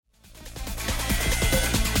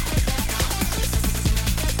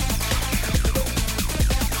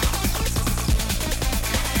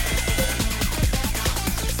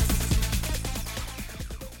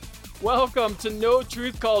Welcome to No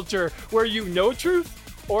Truth Culture, where you know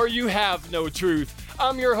truth or you have no truth.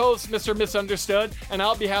 I'm your host, Mr. Misunderstood, and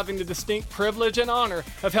I'll be having the distinct privilege and honor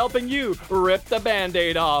of helping you rip the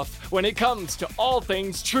Band-Aid off when it comes to all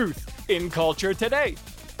things truth in culture today.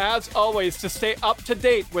 As always, to stay up to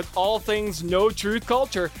date with all things No Truth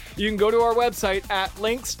Culture, you can go to our website at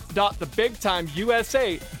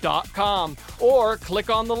links.thebigtimeusa.com or click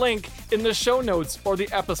on the link in the show notes or the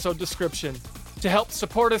episode description. To help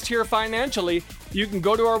support us here financially, you can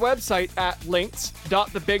go to our website at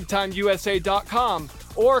links.thebigtimeusa.com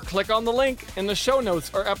or click on the link in the show notes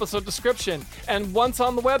or episode description. And once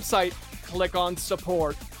on the website, click on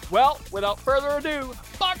support. Well, without further ado,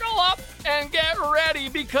 buckle up and get ready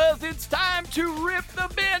because it's time to rip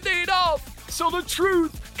the Band-Aid off so the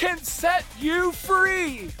truth can set you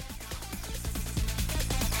free.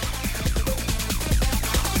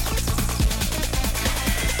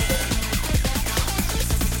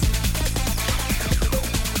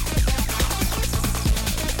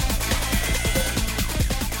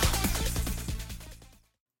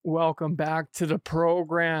 Welcome back to the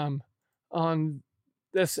program. On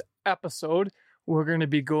this episode, we're going to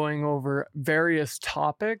be going over various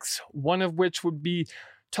topics, one of which would be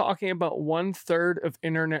talking about 1/3 of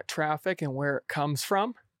internet traffic and where it comes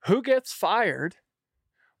from, who gets fired,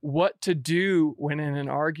 what to do when in an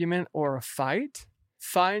argument or a fight,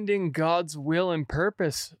 finding God's will and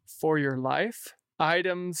purpose for your life,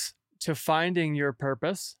 items to finding your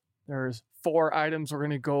purpose. There's 4 items we're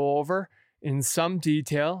going to go over in some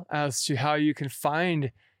detail as to how you can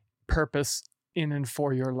find purpose in and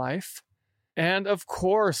for your life. And of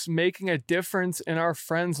course, making a difference in our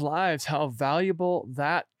friends' lives, how valuable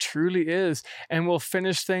that truly is. And we'll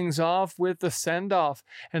finish things off with the send-off,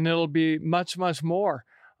 and it'll be much, much more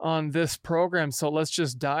on this program. So let's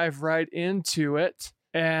just dive right into it.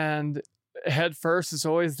 And head first is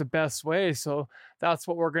always the best way. So that's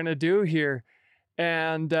what we're going to do here.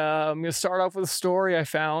 And I'm going to start off with a story I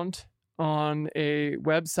found on a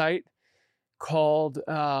website called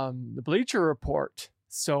the Bleacher Report.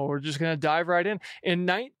 So we're just going to dive right in. In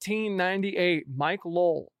 1998, Mike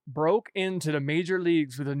Lowell broke into the major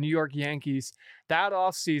leagues with the New York Yankees. That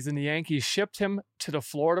offseason, the Yankees shipped him to the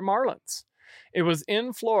Florida Marlins. It was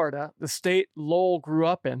in Florida, the state Lowell grew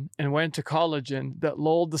up in and went to college in, that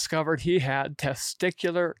Lowell discovered he had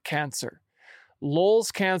testicular cancer.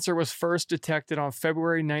 Lowell's cancer was first detected on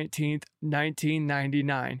February 19th,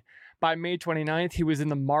 1999. By May 29th, he was in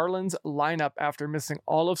the Marlins lineup after missing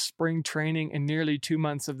all of spring training and nearly 2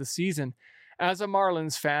 months of the season. As a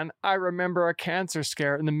Marlins fan, I remember a cancer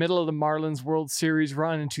scare in the middle of the Marlins World Series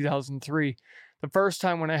run in 2003. The first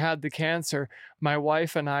time when I had the cancer, my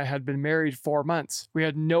wife and I had been married 4 months. We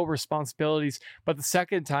had no responsibilities. But the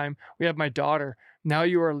second time, we had my daughter. Now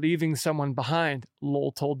you are leaving someone behind,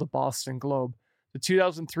 Lowell told the Boston Globe. The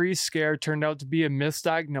 2003 scare turned out to be a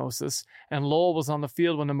misdiagnosis, and Lowell was on the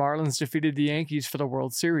field when the Marlins defeated the Yankees for the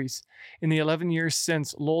World Series. In the 11 years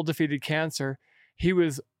since Lowell defeated cancer, he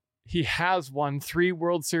has won 3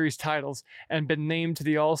 World Series titles and been named to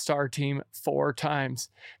the All-Star team 4 times.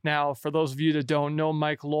 Now, for those of you that don't know,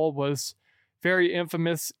 Mike Lowell was very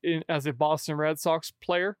infamous as a Boston Red Sox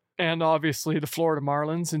player, and obviously the Florida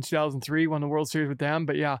Marlins in 2003 won the World Series with them.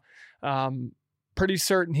 But yeah, pretty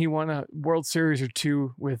certain he won a World Series or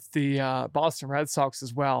 2 with the Boston Red Sox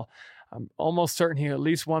as well. I'm almost certain he at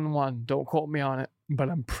least won 1. Don't quote me on it, but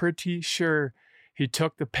I'm pretty sure he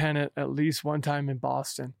took the pennant at least one time in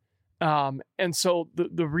Boston. And so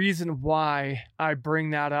the reason why I bring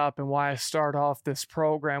that up and why I start off this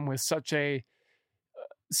program with such a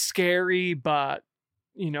scary but,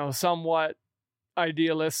 somewhat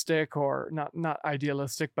idealistic, or not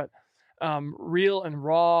idealistic, but real and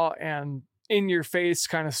raw and in your face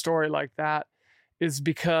kind of story like that, is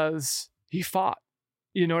because he fought.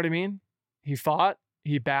 You know what I mean? He fought,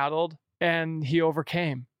 he battled, and he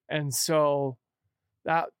overcame. And so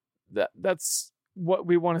that's what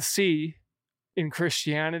we want to see in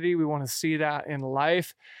Christianity. We want to see that in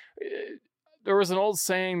life. There was an old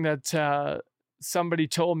saying that somebody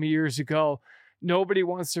told me years ago: nobody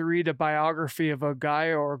wants to read a biography of a guy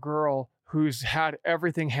or a girl who's had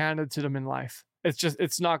everything handed to them in life.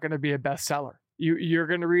 It's not going to be a bestseller. You're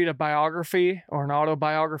going to read a biography, or an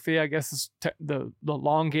autobiography, I guess is the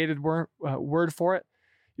elongated word for it.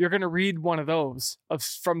 You're going to read one of those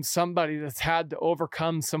from somebody that's had to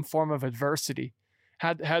overcome some form of adversity,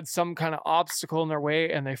 had some kind of obstacle in their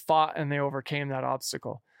way, and they fought and they overcame that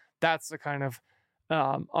obstacle. That's the kind of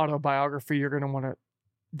autobiography you're going to want to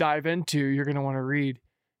dive into, you're going to want to read.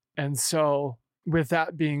 And so with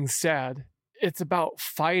that being said, it's about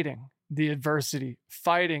fighting the adversity,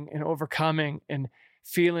 fighting and overcoming and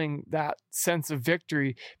feeling that sense of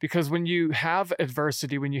victory. Because when you have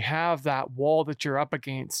adversity, when you have that wall that you're up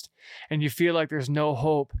against and you feel like there's no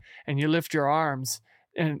hope, and you lift your arms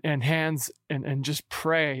and hands and just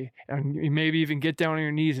pray, and you maybe even get down on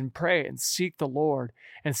your knees and pray and seek the Lord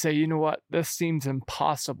and say, you know what, this seems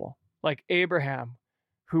impossible. Like Abraham,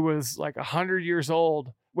 who was like 100 years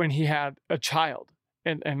old when he had a child,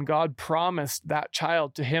 and God promised that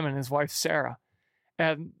child to him and his wife Sarah.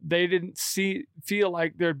 And they didn't feel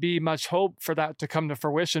like there'd be much hope for that to come to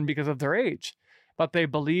fruition because of their age. But they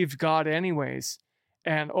believed God anyways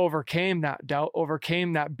and overcame that doubt,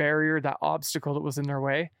 overcame that barrier, that obstacle that was in their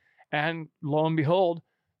way. And lo and behold,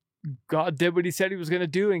 God did what he said he was going to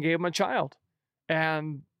do and gave him a child.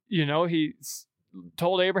 And, he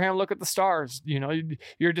told Abraham, look at the stars.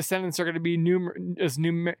 Your descendants are going to be as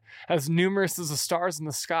numerous as the stars in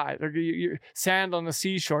the sky. They're sand on the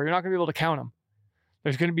seashore. You're not going to be able to count them.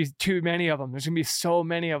 There's going to be too many of them. There's going to be so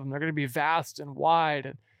many of them. They're going to be vast and wide.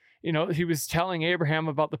 And, he was telling Abraham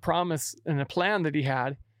about the promise and the plan that he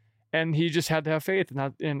had, and he just had to have faith.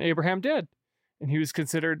 And Abraham did. And he was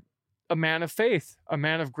considered a man of faith, a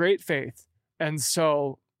man of great faith. And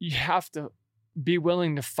so you have to be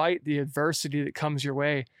willing to fight the adversity that comes your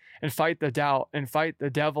way, and fight the doubt, and fight the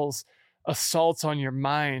devil's assaults on your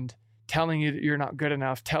mind, telling you that you're not good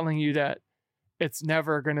enough, telling you that it's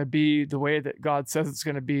never going to be the way that God says it's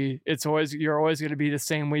going to be. You're always going to be the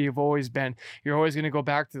same way you've always been. You're always going to go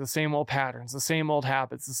back to the same old patterns, the same old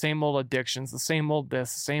habits, the same old addictions, the same old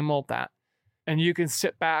this, the same old that. And you can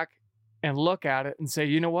sit back and look at it and say,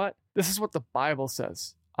 you know what? This is what the Bible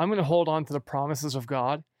says. I'm going to hold on to the promises of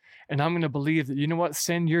God, and I'm going to believe that, you know what,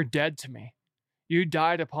 sin, you're dead to me. You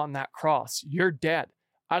died upon that cross. You're dead.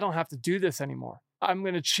 I don't have to do this anymore. I'm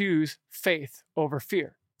going to choose faith over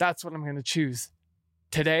fear. That's what I'm going to choose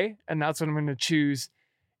today, and that's what I'm going to choose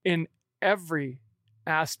in every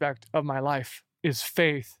aspect of my life, is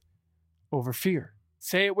faith over fear.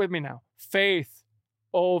 Say it with me now. Faith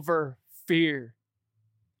over fear.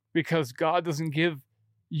 Because God doesn't give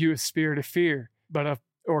you a spirit of fear,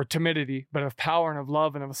 or timidity, but of power and of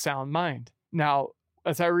love and of a sound mind. Now,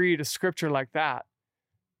 as I read a scripture like that,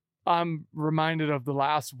 I'm reminded of the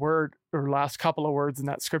last couple of words in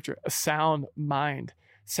that scripture, a sound mind.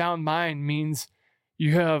 Sound mind means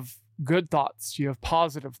you have good thoughts, you have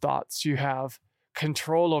positive thoughts, you have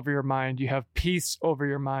control over your mind, you have peace over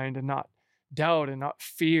your mind, and not doubt and not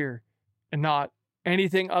fear and not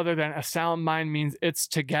anything other than a sound mind. Means it's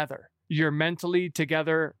together. You're mentally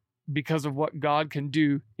together because of what God can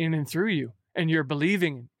do in and through you, and you're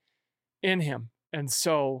believing in him. And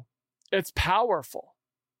so it's powerful.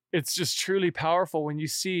 It's just truly powerful when you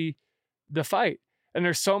see the fight. And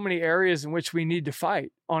there's so many areas in which we need to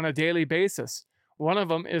fight on a daily basis. One of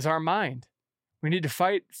them is our mind. We need to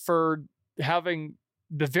fight for having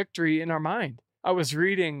the victory in our mind. I was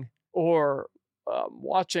reading or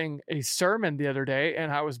watching a sermon the other day,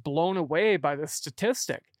 and I was blown away by this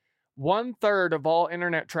statistic. 1/3 of all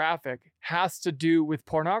internet traffic has to do with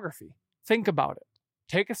pornography. Think about it.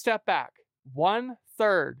 Take a step back.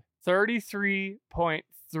 1/3,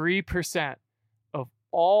 33.3% of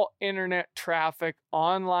all internet traffic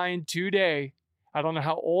online today. I don't know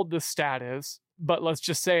how old this stat is, but let's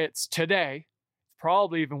just say it's today. It's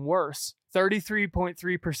probably even worse.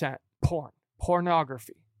 33.3%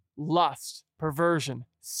 pornography, lust, perversion,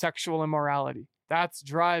 sexual immorality. That's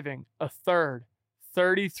driving 1/3,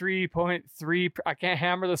 33.3, I can't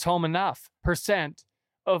hammer this home enough, %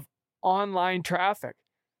 of online traffic.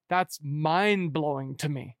 That's mind-blowing to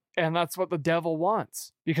me. And that's what the devil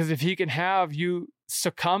wants. Because if he can have you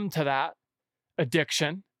succumb to that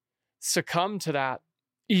addiction, succumb to that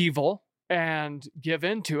evil, and give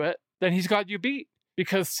into it, then he's got you beat.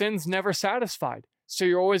 Because sin's never satisfied. So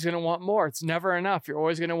you're always going to want more. It's never enough. You're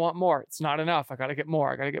always going to want more. It's not enough. I got to get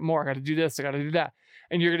more. I got to get more. I got to do this. I got to do that.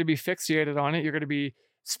 And you're going to be fixated on it. You're going to be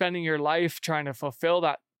spending your life trying to fulfill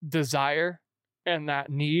that desire and that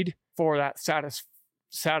need for that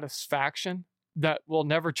satisfaction that will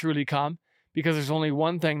never truly come, because there's only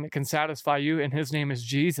one thing that can satisfy you, and his name is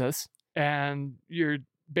Jesus. And you're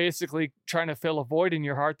basically trying to fill a void in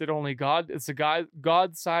your heart that only it's a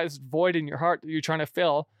God-sized void in your heart that you're trying to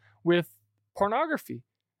fill with pornography.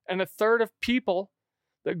 And 1/3 of people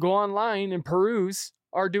that go online and peruse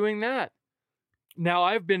are doing that. Now,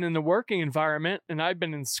 I've been in the working environment, and I've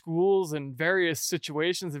been in schools and various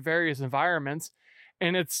situations and various environments,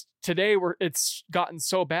 and it's gotten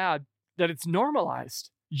so bad that it's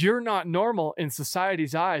normalized. You're not normal in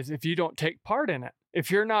society's eyes if you don't take part in it.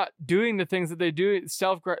 If you're not doing the things that they do,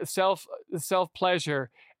 self-pleasure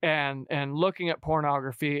and looking at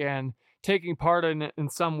pornography and taking part in it in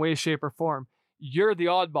some way, shape, or form, you're the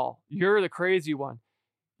oddball. You're the crazy one.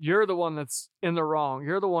 You're the one that's in the wrong.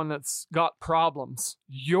 You're the one that's got problems.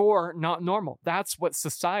 You're not normal. That's what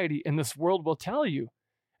society in this world will tell you.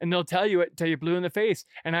 And they'll tell you it till you're blue in the face.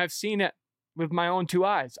 And I've seen it with my own two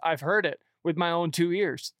eyes. I've heard it with my own two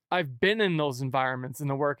ears. I've been in those environments, in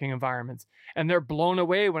the working environments, and they're blown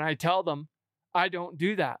away when I tell them I don't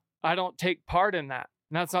do that. I don't take part in that.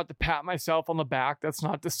 And that's not to pat myself on the back. That's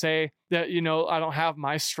not to say that, I don't have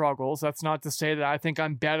my struggles. That's not to say that I think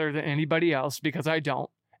I'm better than anybody else, because I don't.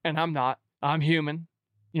 And I'm not. I'm human.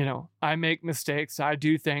 I make mistakes. I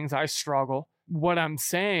do things. I struggle. What I'm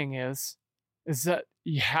saying is that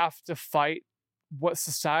you have to fight what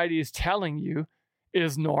society is telling you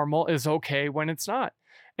is normal, is okay, when it's not.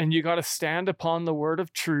 And you got to stand upon the word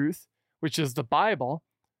of truth, which is the Bible,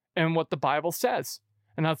 and what the Bible says.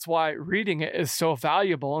 And that's why reading it is so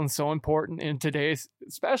valuable and so important in today's,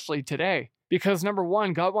 especially today. Because number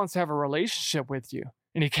one, God wants to have a relationship with you.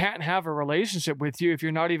 And he can't have a relationship with you if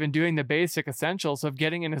you're not even doing the basic essentials of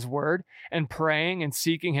getting in his word and praying and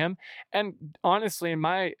seeking him. And honestly, in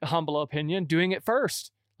my humble opinion, doing it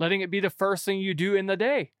first, letting it be the first thing you do in the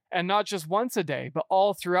day. And not just once a day, but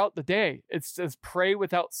all throughout the day. It says pray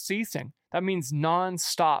without ceasing. That means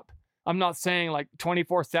nonstop. I'm not saying like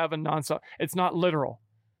 24/7 nonstop. It's not literal.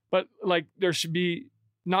 But like there should be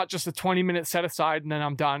not just a 20-minute set aside and then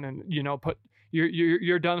I'm done and,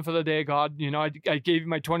 you're done for the day, God. I gave you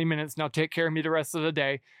my 20 minutes. Now take care of me the rest of the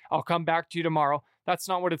day. I'll come back to you tomorrow. That's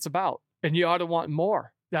not what it's about. And you ought to want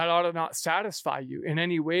more. That ought to not satisfy you in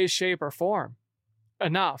any way, shape, or form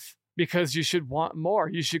enough, because you should want more.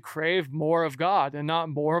 You should crave more of God and not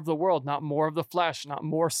more of the world, not more of the flesh, not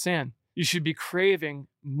more sin. You should be craving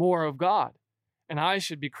more of God. And I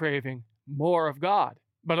should be craving more of God.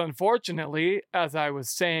 But unfortunately, as I was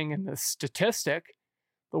saying in the statistic,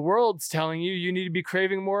 the world's telling you need to be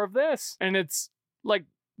craving more of this. And it's like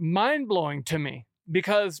mind-blowing to me,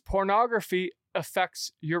 because pornography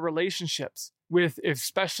affects your relationships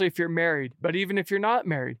especially if you're married. But even if you're not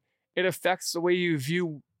married, it affects the way you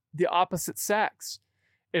view the opposite sex.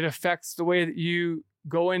 It affects the way that you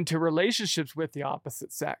go into relationships with the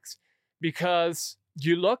opposite sex, because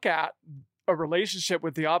you look at a relationship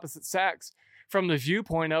with the opposite sex from the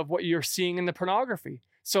viewpoint of what you're seeing in the pornography.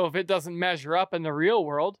 So if it doesn't measure up in the real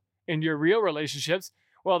world, in your real relationships,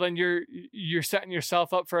 well, then you're setting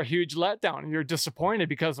yourself up for a huge letdown, and you're disappointed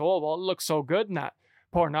because, it looks so good in that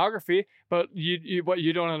pornography. But what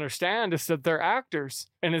you don't understand is that they're actors,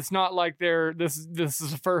 and it's not like this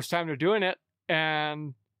is the first time they're doing it,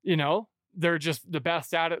 and they're just the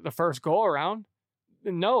best at it the first go around.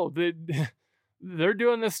 No, they're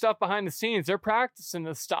doing this stuff behind the scenes. They're practicing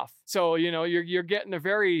this stuff. So you're getting a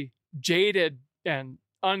very jaded and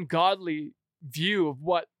ungodly view of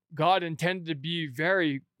what God intended to be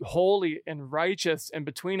very holy and righteous and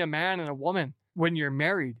between a man and a woman when you're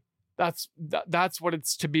married. That's what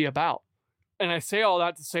it's to be about. And I say all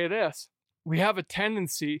that to say this. We have a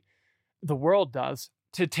tendency, the world does,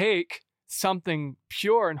 to take something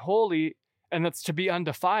pure and holy, and that's to be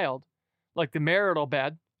undefiled, like the marital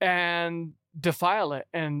bed, and defile it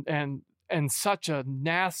and such a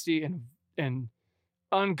nasty and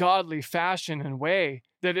ungodly fashion and way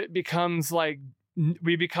that it becomes like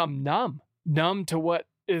we become numb to what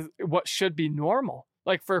should be normal.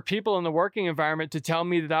 Like for people in the working environment to tell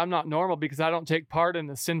me that I'm not normal because I don't take part in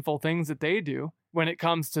the sinful things that they do when it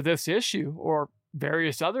comes to this issue or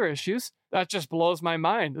various other issues, that just blows my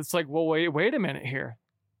mind. It's like, well, wait a minute here.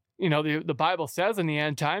 The Bible says in the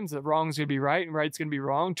end times that wrong's going to be right and right's going to be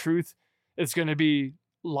wrong. Truth is going to be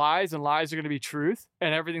lies and lies are going to be truth,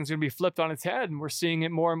 and everything's going to be flipped on its head. And we're seeing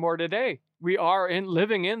it more and more today. We are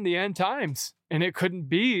living in the end times, and it couldn't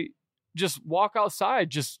be just walk outside,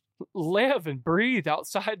 just live and breathe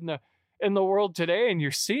outside in the world today. And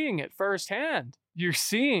you're seeing it firsthand. You're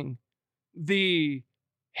seeing the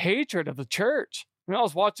hatred of the church. I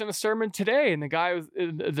was watching a sermon today, and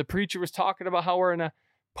the preacher was talking about how we're in a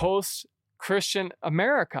post-Christian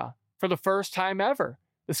America for the first time ever.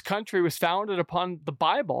 This country was founded upon the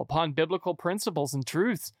Bible, upon biblical principles and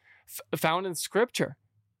truths found in Scripture.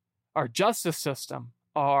 Our justice system,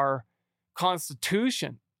 our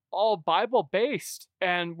Constitution, all Bible-based.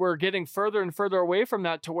 And we're getting further and further away from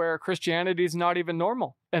that to where Christianity is not even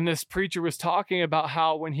normal. And this preacher was talking about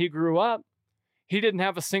how when he grew up, he didn't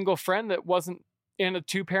have a single friend that wasn't in a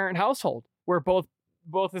two-parent household where both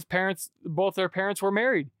their parents were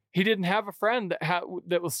married. He didn't have a friend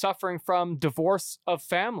that was suffering from divorce of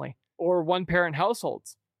family or one-parent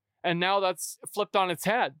households. And now that's flipped on its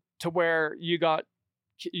head to where you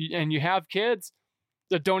have kids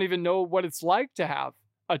that don't even know what it's like to have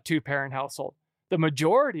a two-parent household. the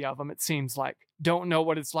majority of them, it seems like, don't know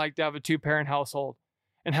what it's like to have a 2-parent household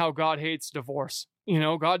and how God hates divorce.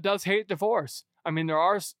 God does hate divorce. I mean, there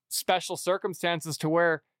are special circumstances to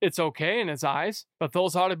where it's okay in his eyes, but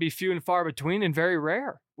those ought to be few and far between and very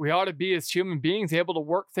rare. We ought to be, as human beings, able to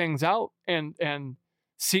work things out and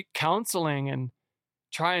seek counseling and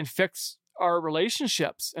try and fix our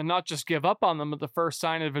relationships and not just give up on them at the first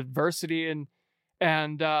sign of adversity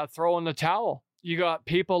and throw in the towel. You got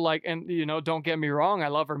people like, and don't get me wrong, I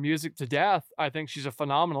love her music to death. I think she's a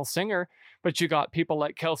phenomenal singer, but you got people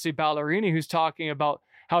like Kelsey Ballerini, who's talking about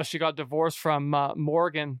how she got divorced from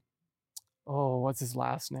Morgan. Oh, what's his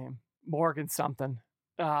last name? Morgan something.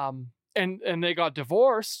 And they got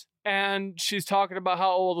divorced, and she's talking about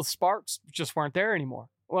how the sparks just weren't there anymore.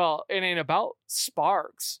 Well, it ain't about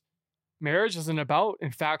sparks. Marriage isn't about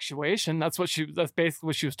infatuation. That's basically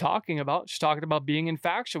what she was talking about. She's talking about being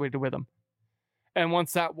infatuated with him. And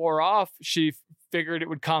once that wore off, she figured it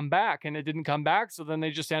would come back, and it didn't come back. So then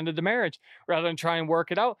they just ended the marriage rather than try and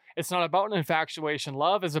work it out. It's not about an infatuation.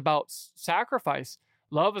 Love is about sacrifice.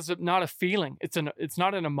 Love is not a feeling. It's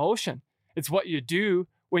not an emotion. It's what you do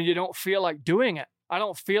when you don't feel like doing it. I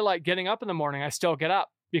don't feel like getting up in the morning. I still get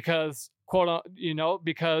up because,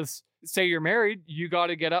 because say you're married, you got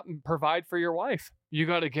to get up and provide for your wife. You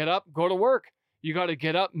got to get up, go to work. You got to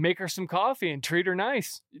get up, make her some coffee and treat her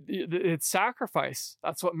nice. It's sacrifice.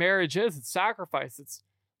 That's what marriage is. It's sacrifice. It's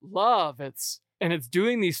love. It's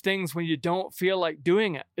doing these things when you don't feel like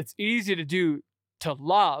doing it. It's easy to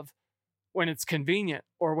love when it's convenient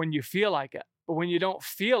or when you feel like it. But when you don't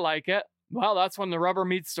feel like it, well, that's when the rubber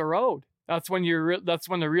meets the road. That's when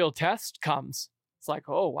the real test comes. It's like,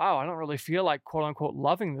 oh, wow, I don't really feel like, quote unquote,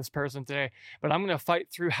 loving this person today, but I'm going to fight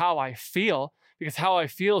through how I feel, because how I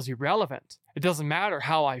feel is irrelevant. It doesn't matter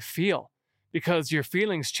how I feel, because your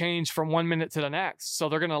feelings change from one minute to the next. So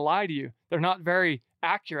they're going to lie to you. They're not very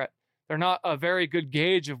accurate. They're not a very good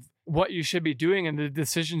gauge of what you should be doing and the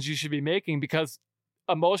decisions you should be making, because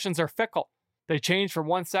emotions are fickle. They change from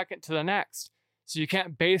 1 second to the next. So you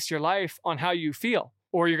can't base your life on how you feel,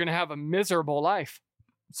 or you're going to have a miserable life.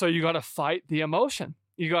 So you got to fight the emotion.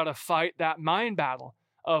 You got to fight that mind battle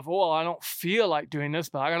of, well, I don't feel like doing this,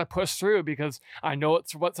 but I got to push through because I know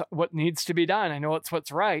it's what needs to be done. I know it's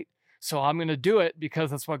what's right. So I'm going to do it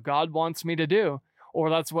because that's what God wants me to do. Or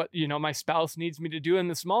that's what, my spouse needs me to do in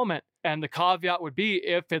this moment. And the caveat would be,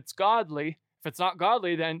 if it's godly. If it's not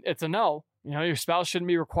godly, then it's a no. Your spouse shouldn't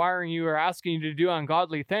be requiring you or asking you to do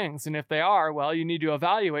ungodly things. And if they are, well, you need to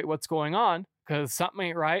evaluate what's going on, because something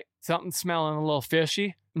ain't right. Something's smelling a little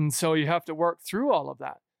fishy. And so you have to work through all of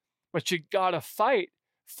that. But you got to fight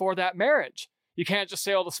for that marriage. You can't just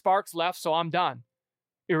say, oh, the sparks left, so I'm done.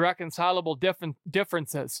 Irreconcilable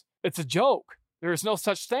differences. It's a joke. There is no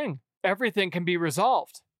such thing. Everything can be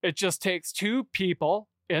resolved. It just takes two people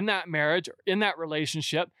in that marriage or in that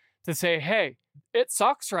relationship to say, hey, it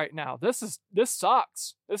sucks right now. This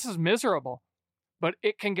sucks. This is miserable. But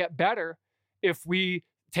it can get better if we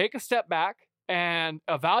take a step back and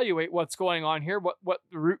evaluate what's going on here, what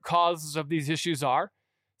the root causes of these issues are.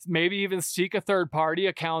 Maybe even seek a third party,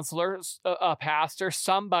 a counselor, a pastor,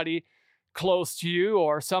 somebody close to you,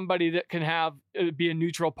 or somebody that can be a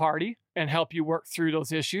neutral party and help you work through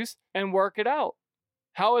those issues and work it out.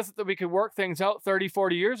 How is it that we could work things out 30,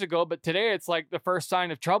 40 years ago, but today it's like the first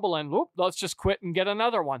sign of trouble and whoop, let's just quit and get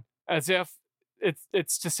another one? As if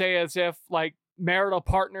it's to say as if like marital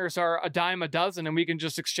partners are a dime a dozen and we can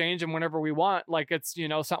just exchange them whenever we want. Like it's,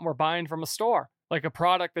 something we're buying from a store, like a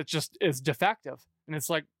product that just is defective. And it's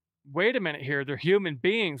like, wait a minute here. They're human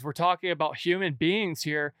beings. We're talking about human beings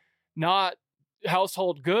here, not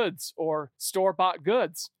household goods or store-bought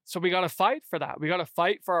goods. So we got to fight for that. We got to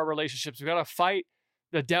fight for our relationships. We got to fight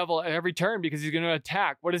the devil at every turn, because he's going to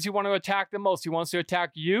attack. What does he want to attack the most? He wants to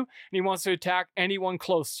attack you, and he wants to attack anyone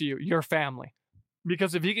close to you, your family.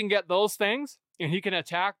 Because if he can get those things and he can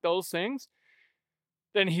attack those things,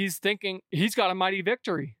 then he's thinking he's got a mighty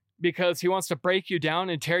victory, because he wants to break you down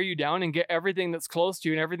and tear you down and get everything that's close to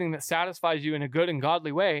you and everything that satisfies you in a good and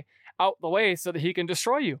godly way out the way so that he can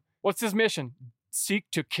destroy you. What's his mission? Seek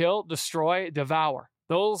to kill, destroy, devour.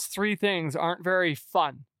 Those three things aren't very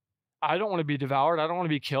fun. I don't want to be devoured. I don't want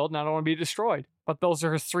to be killed, and I don't want to be destroyed. But those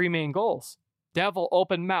are his three main goals. Devil,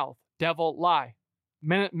 open mouth. Devil, lie.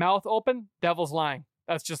 Minute mouth open, devil's lying.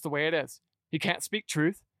 That's just the way it is. He can't speak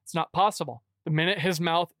truth. It's not possible. The minute his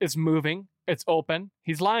mouth is moving, it's open,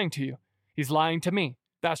 he's lying to you. He's lying to me.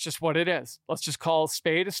 That's just what it is. Let's just call a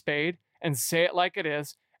spade and say it like it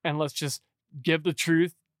is. And let's just give the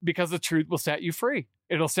truth, because the truth will set you free.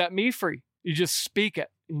 It'll set me free. You just speak it.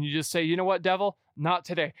 And you just say, you know what, devil? not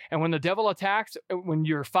today. And when the devil attacks, when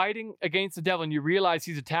you're fighting against the devil and you realize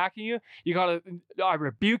he's attacking you, I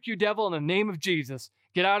rebuke you, devil, in the name of Jesus.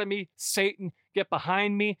 Get out of me, Satan. Get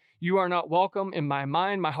behind me. You are not welcome in my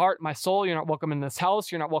mind, my heart, my soul. You're not welcome in this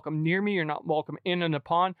house. You're not welcome near me. You're not welcome in and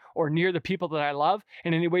upon or near the people that I love.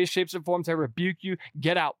 In any way, shapes, and forms, I rebuke you.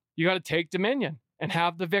 Get out. You got to take dominion and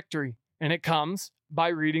have the victory. And it comes by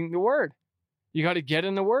reading the word. You got to get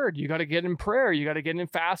in the word. You got to get in prayer. You got to get in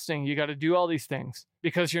fasting. You got to do all these things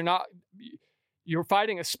because you're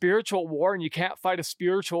fighting a spiritual war, and you can't fight a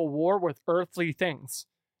spiritual war with earthly things.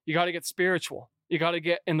 You got to get spiritual. You got to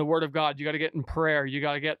get in the word of God. You got to get in prayer. You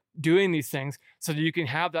got to get doing these things so that you can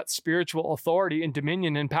have that spiritual authority and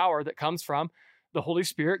dominion and power that comes from the Holy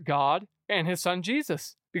Spirit, God, and his son,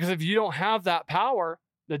 Jesus. Because if you don't have that power,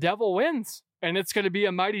 the devil wins, and it's going to be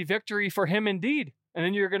a mighty victory for him indeed. And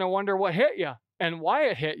then you're going to wonder what hit you and why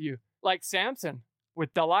it hit you. Like Samson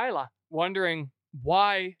with Delilah, wondering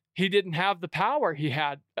why he didn't have the power he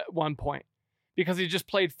had at one point. Because he just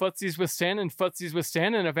played footsies with sin and footsies with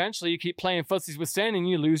sin. And eventually you keep playing footsies with sin and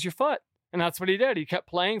you lose your foot. And that's what he did. He kept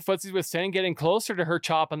playing footsies with sin, getting closer to her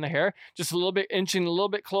chopping the hair, just a little bit, inching a little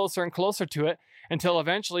bit closer and closer to it, until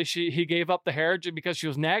eventually he gave up the hair because she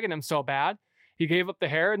was nagging him so bad. He gave up the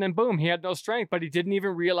hair, and then boom, he had no strength, but he didn't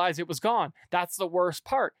even realize it was gone. That's the worst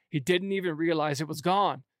part. He didn't even realize it was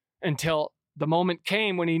gone until the moment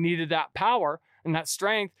came when he needed that power and that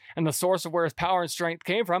strength, and the source of where his power and strength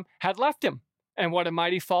came from had left him. And what a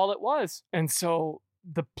mighty fall it was. And so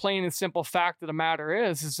the plain and simple fact of the matter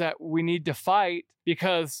is that we need to fight,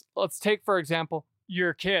 because let's take, for example,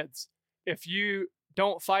 your kids. If you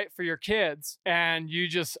don't fight for your kids and you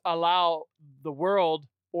just allow the world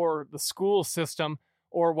or the school system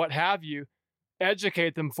or what have you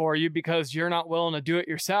educate them for you because you're not willing to do it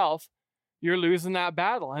yourself, you're losing that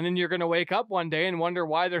battle. And then you're going to wake up one day and wonder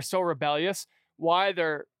why they're so rebellious, why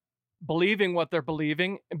they're believing what they're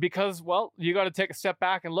believing, because, well, you got to take a step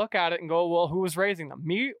back and look at it and go, well, who was raising them,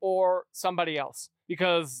 me or somebody else?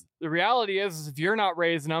 Because the reality is if you're not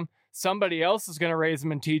raising them, somebody else is going to raise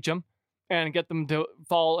them and teach them and get them to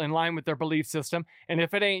fall in line with their belief system. And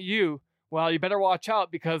if it ain't you, well, you better watch out,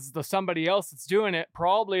 because the somebody else that's doing it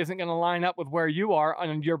probably isn't going to line up with where you are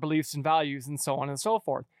on your beliefs and values and so on and so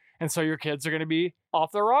forth. And so your kids are going to be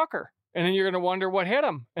off their rocker. And then you're going to wonder what hit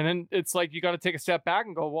them. And then it's like you got to take a step back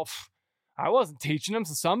and go, well, I wasn't teaching them,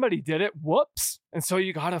 so somebody did it. Whoops. And so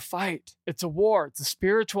you got to fight. It's a war. It's a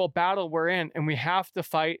spiritual battle we're in. And we have to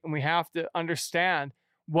fight, and we have to understand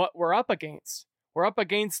what we're up against. We're up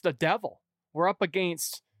against the devil. We're up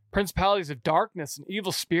against principalities of darkness and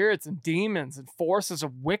evil spirits and demons and forces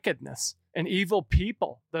of wickedness and evil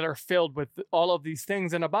people that are filled with all of these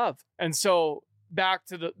things and above. And so back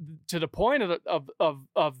to the point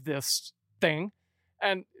of this thing,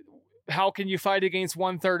 and how can you fight against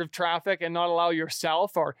 1/3 of traffic and not allow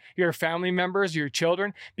yourself or your family members, your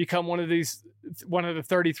children, become one of the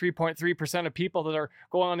 33.3% of people that are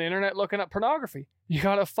going on the internet looking at pornography? You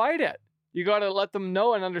got to fight it. You got to let them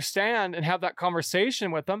know and understand and have that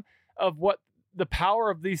conversation with them of what the power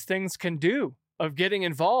of these things can do, of getting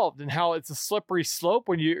involved, and how it's a slippery slope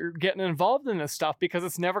when you're getting involved in this stuff, because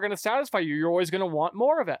it's never going to satisfy you. You're always going to want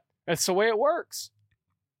more of it. That's the way it works.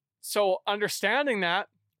 So understanding that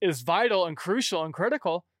is vital and crucial and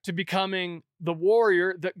critical to becoming the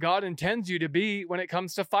warrior that God intends you to be when it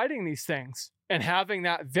comes to fighting these things and having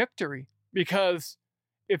that victory. Because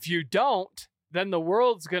if you don't, then the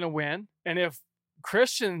world's going to win. And if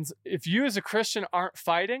you as a Christian aren't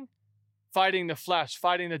fighting the flesh,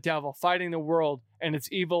 fighting the devil, fighting the world and its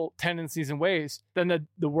evil tendencies and ways, then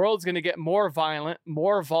the world's going to get more violent,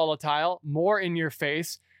 more volatile, more in your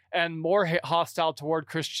face, and more hostile toward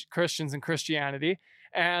Christians and Christianity.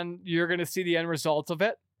 And you're going to see the end result of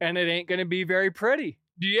it, and it ain't going to be very pretty.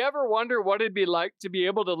 Do you ever wonder what it'd be like to be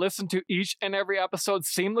able to listen to each and every episode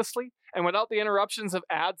seamlessly and without the interruptions of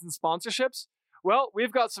ads and sponsorships? Well,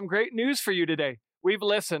 we've got some great news for you today. We've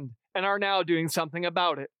listened and are now doing something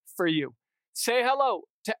about it for you. Say hello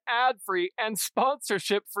to ad-free and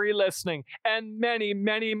sponsorship-free listening and many,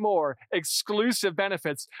 many more exclusive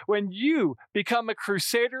benefits when you become a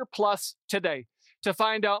Crusader Plus today. To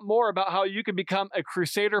find out more about how you can become a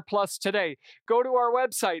Crusader Plus today, go to our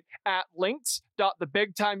website at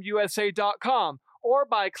links.thebigtimeusa.com or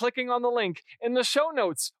by clicking on the link in the show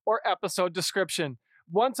notes or episode description.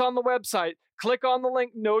 Once on the website, click on the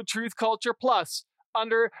link No Truth Culture Plus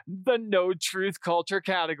under the No Truth Culture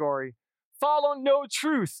category. Follow No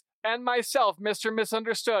Truth and myself, Mr.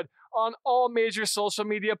 Misunderstood, on all major social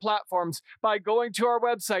media platforms by going to our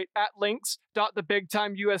website at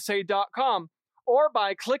links.thebigtimeusa.com or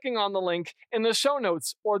by clicking on the link in the show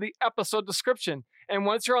notes or the episode description. And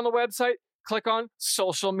once you're on the website, click on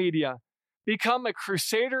social media. Become a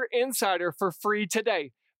Crusader Insider for free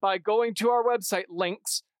today by going to our website,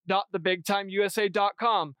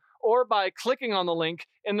 links.thebigtimeusa.com, or by clicking on the link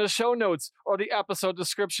in the show notes or the episode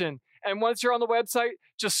description. And once you're on the website,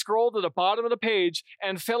 just scroll to the bottom of the page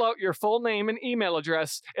and fill out your full name and email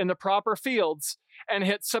address in the proper fields and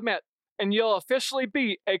hit submit. And you'll officially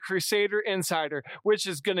be a Crusader Insider, which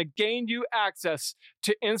is going to gain you access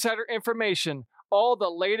to insider information, all the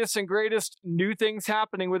latest and greatest new things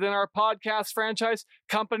happening within our podcast franchise,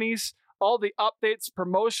 companies, all the updates,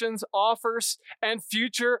 promotions, offers, and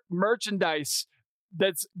future merchandise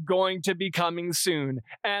that's going to be coming soon,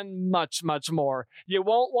 and much, much more. You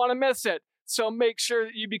won't want to miss it, so make sure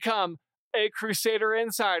that you become a Crusader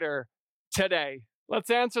Insider today.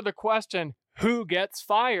 Let's answer the question, who gets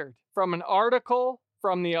fired? From an article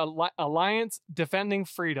from the Alliance Defending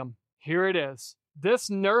Freedom. Here it is. This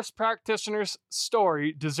nurse practitioner's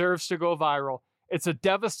story deserves to go viral. It's a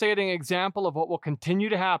devastating example of what will continue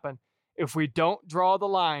to happen if we don't draw the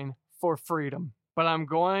line for freedom. But I'm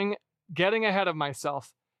getting ahead of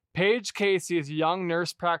myself. Paige Casey is a young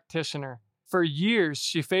nurse practitioner. For years,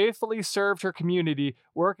 she faithfully served her community,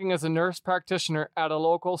 working as a nurse practitioner at a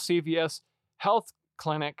local CVS health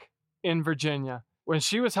clinic in Virginia. When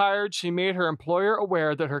she was hired, she made her employer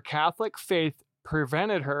aware that her Catholic faith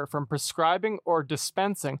prevented her from prescribing or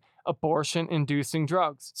dispensing abortion-inducing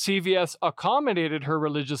drugs. CVS accommodated her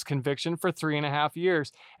religious conviction for 3.5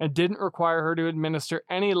 years and didn't require her to administer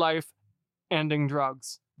any life-ending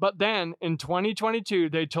drugs. But then, in 2022,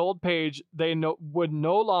 they told Paige they would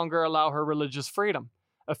no longer allow her religious freedom.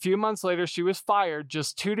 A few months later, she was fired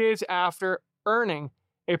just 2 days after earning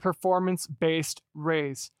a performance-based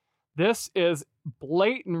raise. This is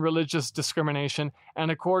blatant religious discrimination, and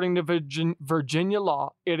according to Virginia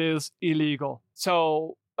law, it is illegal.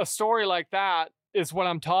 So a story like that is what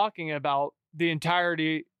I'm talking about the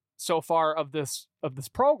entirety so far of this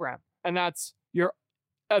program. And that's,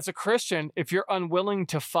 as a Christian, if you're unwilling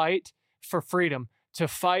to fight for freedom, to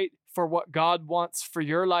fight for what God wants for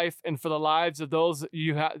your life and for the lives of those that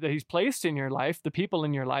He's placed in your life, the people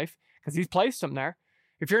in your life, because He's placed them there.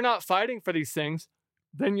 If you're not fighting for these things,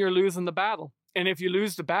 then you're losing the battle. And if you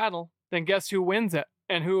lose the battle, then guess who wins it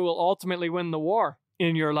and who will ultimately win the war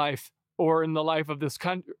in your life or in the life of this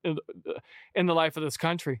country, the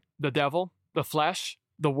devil, the flesh,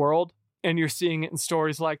 the world. And you're seeing it in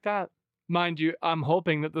stories like that. Mind you, I'm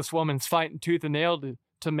hoping that this woman's fighting tooth and nail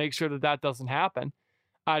to make sure that doesn't happen.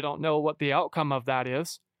 I don't know what the outcome of that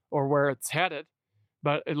is or where it's headed,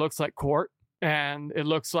 but it looks like court and it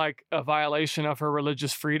looks like a violation of her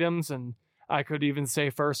religious freedoms, and I could even say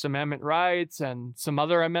First Amendment rights and some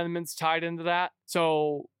other amendments tied into that.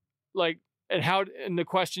 So, and the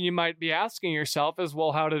question you might be asking yourself is,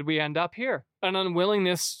 well, how did we end up here? An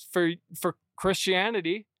unwillingness for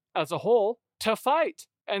Christianity as a whole to fight.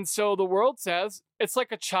 And so the world says it's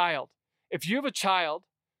like a child. If you have a child,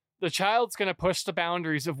 the child's going to push the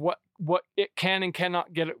boundaries of what it can and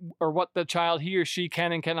cannot get, or what the child, he or she,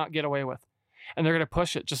 can and cannot get away with. And they're going to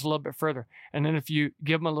push it just a little bit further. And then if you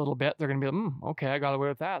give them a little bit, they're going to be like, okay, I got away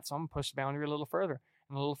with that. So I'm going to push the boundary a little further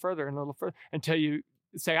and a little further and a little further until you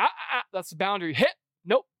say, that's the boundary. Hit.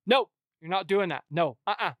 Nope. You're not doing that. No.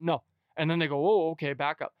 No. And then they go, oh, okay,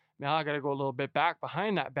 back up. Now I got to go a little bit back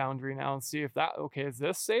behind that boundary now and see if is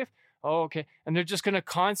this safe? Oh, okay. And they're just going to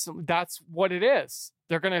constantly, that's what it is.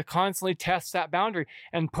 They're going to constantly test that boundary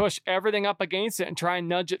and push everything up against it and try and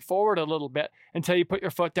nudge it forward a little bit until you put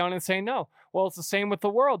your foot down and say no. Well, it's the same with the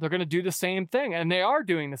world. They're going to do the same thing, and they are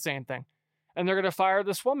doing the same thing. And they're going to fire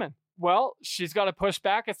this woman. Well, she's got to push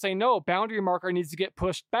back and say, no, boundary marker needs to get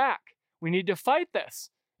pushed back. We need to fight this.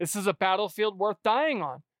 This is a battlefield worth dying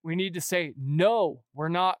on. We need to say, no, we're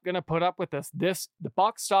not going to put up with this. The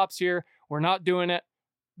buck stops here. We're not doing it.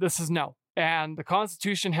 This is no. And the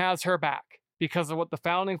Constitution has her back because of what the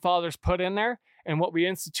founding fathers put in there, and what we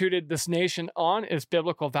instituted this nation on is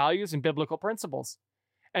biblical values and biblical principles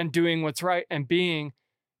and doing what's right and being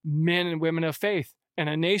men and women of faith and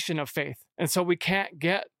a nation of faith. And so we can't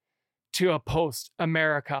get to a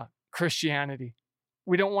post-America Christianity.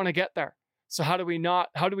 We don't want to get there. So how do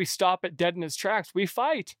we stop it dead in its tracks? We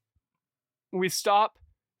fight. We stop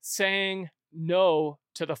saying no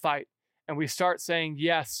to the fight and we start saying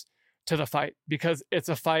yes to the fight, because it's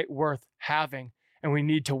a fight worth having and we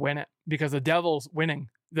need to win it, because the devil's winning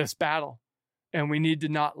this battle and we need to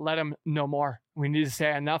not let him no more. We need to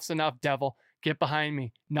say, enough's enough, devil. Get behind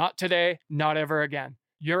me. Not today, not ever again.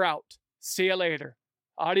 You're out. See you later.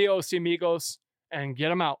 Adios, amigos, and get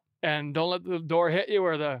them out. And don't let the door hit you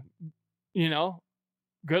or the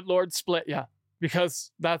good Lord split you,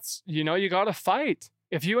 because that's, you got to fight.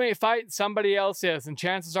 If you ain't fighting, somebody else is, and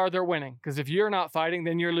chances are they're winning, because if you're not fighting,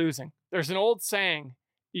 then you're losing. There's an old saying,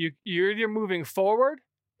 you're either moving forward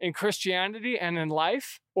in Christianity and in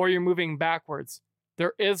life, or you're moving backwards.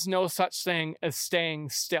 There is no such thing as staying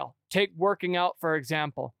still. Take working out, for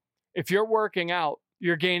example. If you're working out,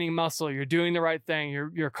 you're gaining muscle, you're doing the right thing,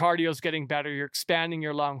 your cardio's getting better, you're expanding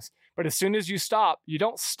your lungs. But as soon as you stop, you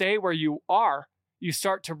don't stay where you are. You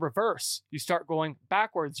start to reverse. You start going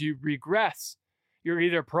backwards. You regress. You're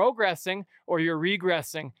either progressing or you're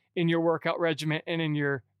regressing in your workout regimen and in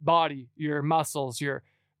your body, your muscles, your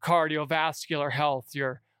cardiovascular health,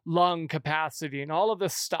 your lung capacity, and all of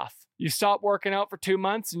this stuff. You stop working out for 2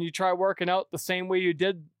 months and you try working out the same way you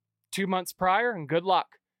did 2 months prior, and good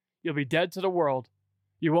luck. You'll be dead to the world.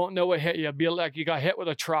 You won't know what hit you. You'll be like you got hit with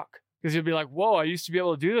a truck, because you'll be like, whoa, I used to be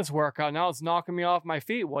able to do this workout. Now it's knocking me off my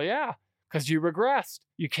feet. Well, yeah, because you regressed.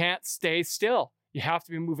 You can't stay still. You have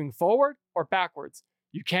to be moving forward or backwards.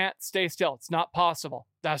 You can't stay still. It's not possible.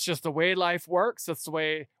 That's just the way life works. That's the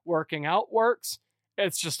way working out works.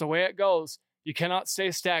 It's just the way it goes. You cannot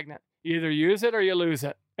stay stagnant. You either use it or you lose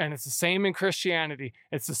it. And it's the same in Christianity.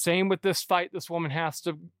 It's the same with this fight this woman has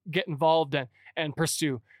to get involved in and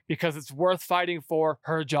pursue, because it's worth fighting for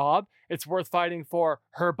her job. It's worth fighting for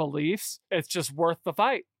her beliefs. It's just worth the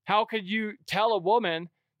fight. How could you tell a woman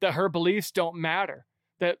that her beliefs don't matter,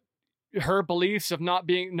 that her beliefs of not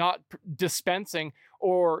dispensing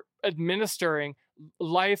or administering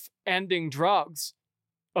life-ending drugs,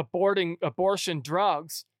 abortion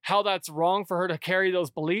drugs, how that's wrong for her to carry those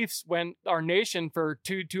beliefs when our nation for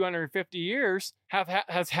 250 years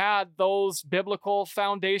has had those biblical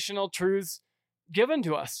foundational truths given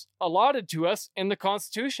to us, allotted to us in the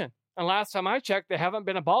Constitution. And last time I checked, they haven't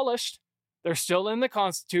been abolished. They're still in the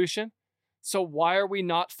Constitution. So why are we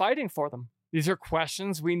not fighting for them? These are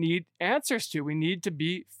questions we need answers to. We need to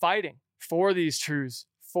be fighting for these truths,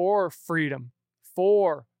 for freedom,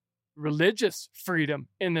 for religious freedom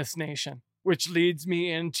in this nation, which leads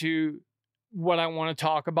me into what I want to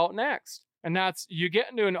talk about next. And that's, you get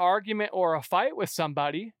into an argument or a fight with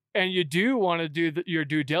somebody, and you do want to do your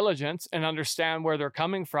due diligence and understand where they're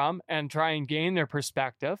coming from and try and gain their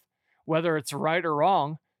perspective. Whether it's right or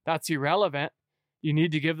wrong, that's irrelevant. You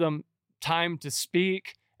need to give them time to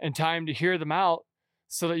speak and time to hear them out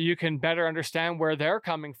so that you can better understand where they're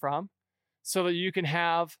coming from, so that you can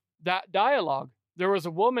have that dialogue. There was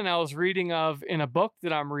a woman I was reading of in a book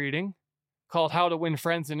that I'm reading called How to Win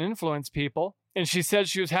Friends and Influence People. And she said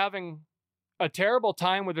she was having a terrible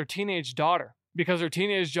time with her teenage daughter, because her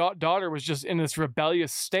teenage daughter was just in this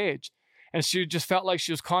rebellious stage. And she just felt like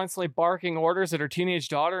she was constantly barking orders at her teenage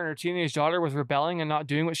daughter, and her teenage daughter was rebelling and not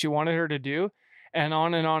doing what she wanted her to do, and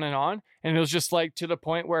on and on and on. And it was just like to the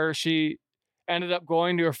point where she ended up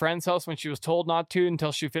going to her friend's house when she was told not to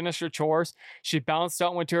until she finished her chores. She bounced out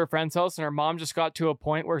and went to her friend's house, and her mom just got to a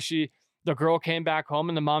point where the girl came back home,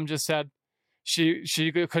 and the mom just said she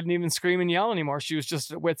couldn't even scream and yell anymore. She was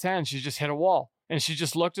just at wit's end. She just hit a wall. And she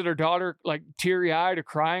just looked at her daughter like teary-eyed or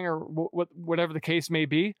crying or whatever the case may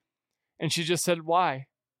be. And she just said, why?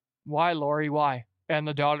 Why, Lori, why? And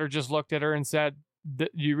the daughter just looked at her and said,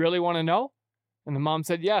 you really want to know? And the mom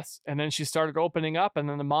said, yes. And then she started opening up. And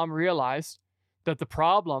then the mom realized that the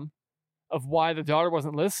problem of why the daughter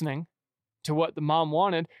wasn't listening to what the mom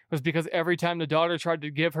wanted was because every time the daughter tried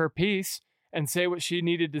to give her piece and say what she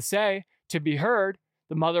needed to say to be heard,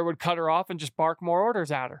 the mother would cut her off and just bark more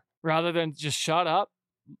orders at her, rather than just shut up,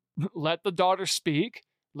 let the daughter speak,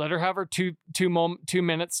 let her have her 2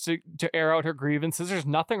 minutes to air out her grievances. There's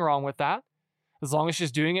nothing wrong with that, as long as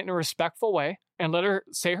she's doing it in a respectful way, and let her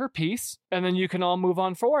say her piece, and then you can all move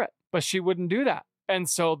on for it. But she wouldn't do that. And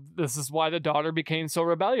so this is why the daughter became so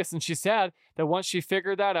rebellious. And she said that once she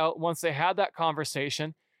figured that out, once they had that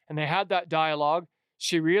conversation and they had that dialogue,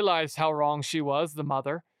 she realized how wrong she was, the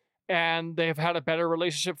mother, and they've had a better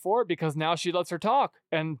relationship for it, because now she lets her talk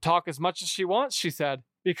and talk as much as she wants, she said,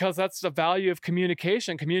 because that's the value of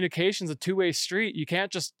communication. Communication's a two-way street. You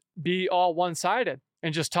can't just be all one-sided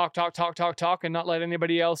and just talk and not let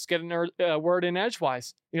anybody else get a word in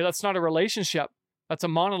edgewise. That's not a relationship. That's a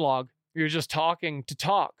monologue. You're just talking to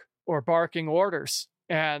talk or barking orders.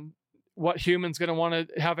 And what human's going to want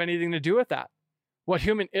to have anything to do with that? What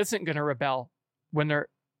human isn't going to rebel when they're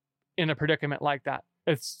in a predicament like that?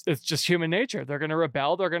 It's just human nature. They're going to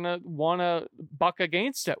rebel. They're going to want to buck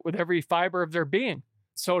against it with every fiber of their being.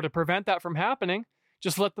 So to prevent that from happening,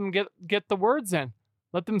 just let them get the words in.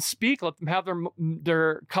 Let them speak. Let them have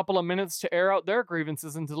their couple of minutes to air out their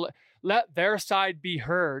grievances and to let their side be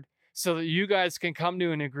heard, so that you guys can come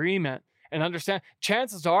to an agreement and understand.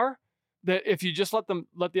 Chances are that if you just let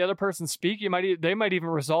the other person speak, they might even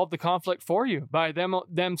resolve the conflict for you by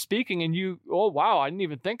them speaking, and you, oh wow, I didn't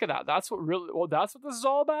even think of that. That's what this is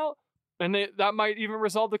all about. And that might even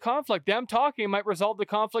resolve the conflict. Them talking might resolve the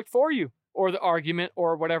conflict for you, or the argument,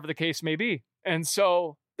 or whatever the case may be. And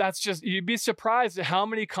so you'd be surprised at how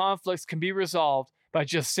many conflicts can be resolved by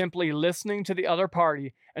just simply listening to the other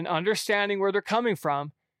party and understanding where they're coming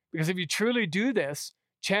from. Because if you truly do this,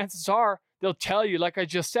 chances are they'll tell you, like I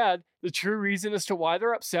just said, the true reason as to why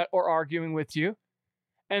they're upset or arguing with you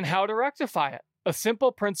and how to rectify it. A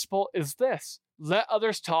simple principle is this: let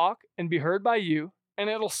others talk and be heard by you, and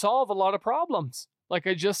it'll solve a lot of problems, like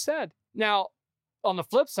I just said. Now, on the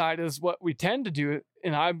flip side is what we tend to do,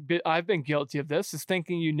 and I've been guilty of this, is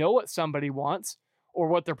thinking you know what somebody wants or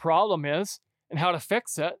what their problem is and how to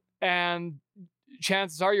fix it. And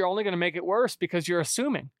chances are you're only going to make it worse because you're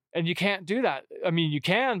assuming. And you can't do that. I mean, you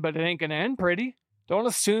can, but it ain't going to end pretty. Don't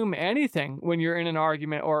assume anything when you're in an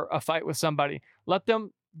argument or a fight with somebody. Let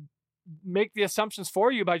them make the assumptions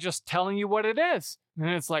for you by just telling you what it is. And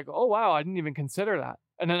it's like, oh, wow, I didn't even consider that.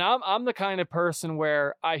 And then I'm the kind of person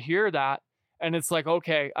where I hear that and it's like,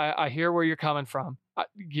 okay, I hear where you're coming from.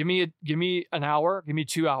 Give me an hour, give me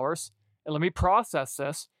 2 hours, and let me process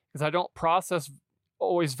this, because I don't process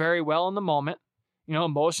always very well in the moment. You know,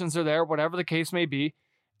 emotions are there, whatever the case may be.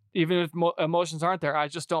 Even if emotions aren't there, I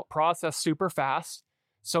just don't process super fast.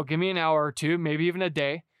 So give me an hour or two, maybe even a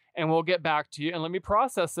day, and we'll get back to you. And let me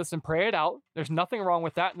process this and pray it out. There's nothing wrong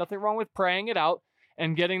with that. Nothing wrong with praying it out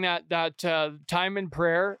and getting that time in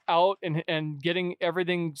prayer out and getting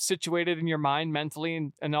everything situated in your mind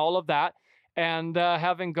mentally and all of that. And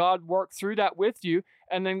having God work through that with you.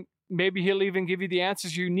 And then maybe he'll even give you the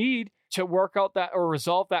answers you need to work out that or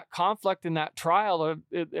resolve that conflict in that trial or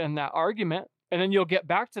in that argument. And then you'll get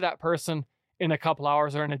back to that person in a couple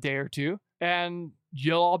hours or in a day or two, and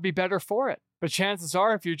you'll all be better for it. But chances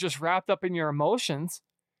are, if you're just wrapped up in your emotions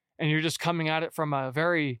and you're just coming at it from a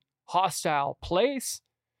very hostile place,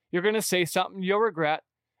 you're going to say something you'll regret,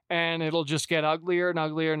 and it'll just get uglier and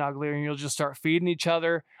uglier and uglier. And you'll just start feeding each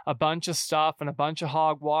other a bunch of stuff and a bunch of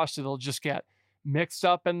hogwash that'll just get mixed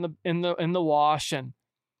up in the wash, and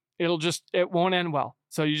it won't end well.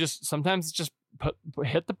 So you sometimes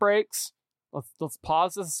hit the brakes. Let's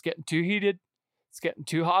pause this. It's getting too heated. It's getting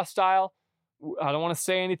too hostile. I don't want to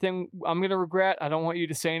say anything I'm going to regret. I don't want you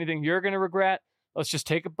to say anything you're going to regret. Let's just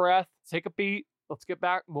take a breath, take a beat. Let's get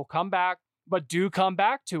back. We'll come back, but do come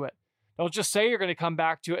back to it. Don't just say you're going to come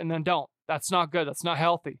back to it and then don't. That's not good. That's not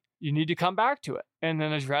healthy. You need to come back to it and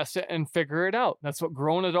then address it and figure it out. That's what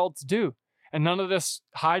grown adults do. And none of this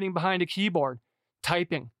hiding behind a keyboard,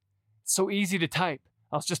 typing. It's so easy to type.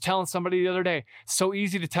 I was just telling somebody the other day, so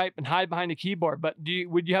easy to type and hide behind a keyboard, but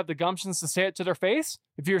would you have the gumptions to say it to their face?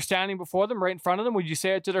 If you were standing before them, right in front of them, would you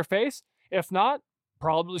say it to their face? If not,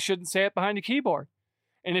 probably shouldn't say it behind a keyboard.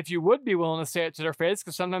 And if you would be willing to say it to their face,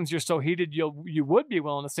 because sometimes you're so heated, you would be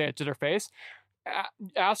willing to say it to their face,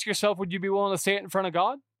 ask yourself, would you be willing to say it in front of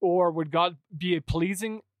God? Or would God be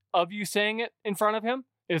pleasing of you saying it in front of him?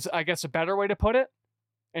 Is, I guess, a better way to put it.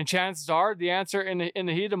 And chances are the answer in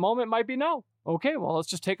the heat of the moment might be no. Okay, well, let's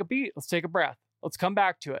just take a beat. Let's take a breath. Let's come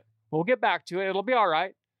back to it. We'll get back to it. It'll be all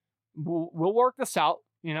right. We'll work this out.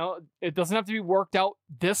 You know, it doesn't have to be worked out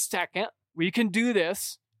this second. We can do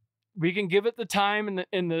this. We can give it the time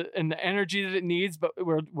and the energy that it needs, but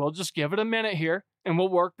we'll just give it a minute here and we'll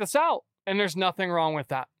work this out. And there's nothing wrong with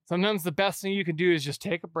that. Sometimes the best thing you can do is just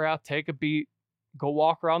take a breath, take a beat, go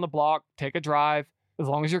walk around the block, take a drive, as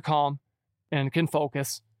long as you're calm and can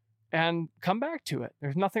focus, and come back to it.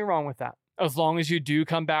 There's nothing wrong with that. As long as you do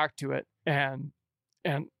come back to it and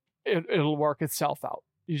it'll work itself out.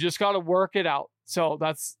 You just got to work it out. So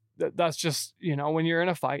that's just, you know, when you're in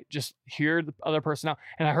a fight, just hear the other person out.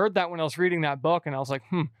 And I heard that when I was reading that book, and I was like,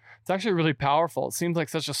 it's actually really powerful. It seems like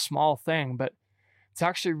such a small thing, but it's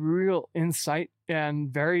actually real insight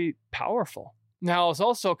and very powerful. Now, I was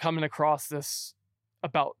also coming across this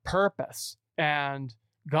about purpose and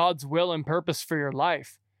God's will and purpose for your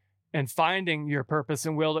life, and finding your purpose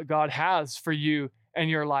and will that God has for you and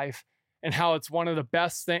your life, and how it's one of the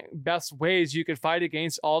best ways you could fight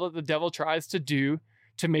against all that the devil tries to do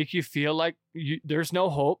to make you feel like there's no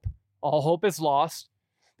hope, all hope is lost,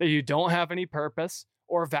 that you don't have any purpose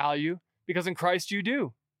or value, because in Christ you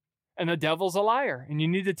do. And the devil's a liar, and you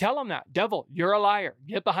need to tell him that. Devil, you're a liar.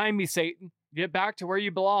 Get behind me, Satan. Get back to where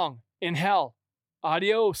you belong, in hell.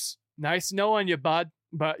 Adios. Nice knowing you, bud.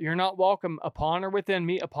 But you're not welcome upon or within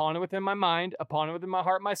me, upon or within my mind, upon or within my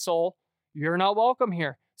heart, my soul. You're not welcome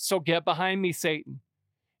here. So get behind me, Satan.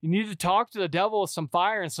 You need to talk to the devil with some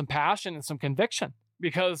fire and some passion and some conviction.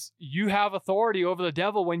 because you have authority over the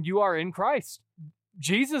devil when you are in Christ.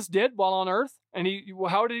 Jesus did while on earth. And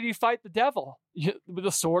how did he fight the devil? With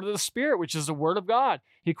the sword of the Spirit, which is the word of God.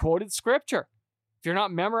 He quoted scripture. If you're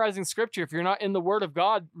not memorizing scripture, if you're not in the word of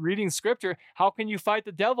God reading scripture, how can you fight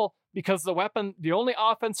the devil? Because the only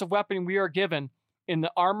offensive weapon we are given in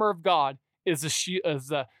the armor of God is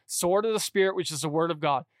the sword of the Spirit, which is the word of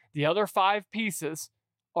God. The other 5 pieces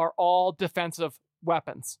are all defensive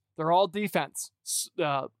weapons. They're all defense.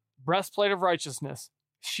 Breastplate of righteousness,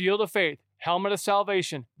 shield of faith, helmet of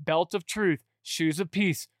salvation, belt of truth, shoes of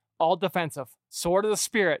peace, all defensive. Sword of the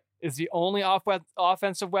Spirit is the only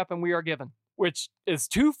offensive weapon we are given, which is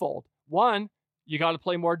twofold. One, you got to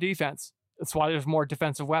play more defense. That's why there's more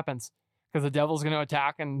defensive weapons, because the devil's going to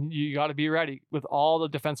attack and you got to be ready with all the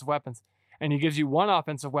defensive weapons. And he gives you one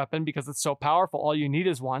offensive weapon because it's so powerful. All you need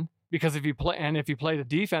is one. Because if you play the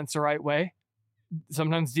defense the right way,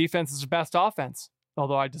 sometimes defense is the best offense.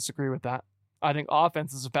 Although I disagree with that. I think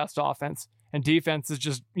offense is the best offense. And defense is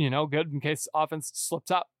just, good in case offense slips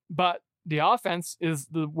up. But the offense is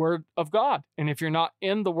the word of God. And if you're not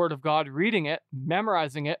in the word of God, reading it,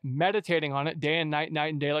 memorizing it, meditating on it day and night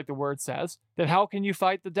and day, like the word says, then how can you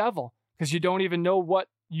fight the devil? Because you don't even know what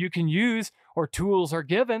you can use or tools are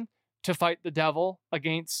given to fight the devil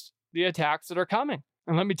against the attacks that are coming.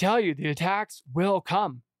 And let me tell you, the attacks will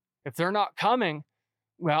come. If they're not coming,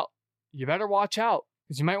 well, you better watch out.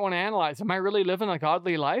 Because you might want to analyze, am I really living a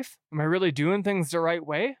godly life? Am I really doing things the right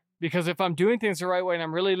way? Because if I'm doing things the right way and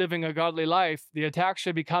I'm really living a godly life, the attack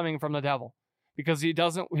should be coming from the devil. Because he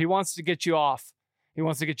wants to get you off. He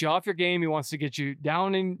wants to get you off your game. He wants to get you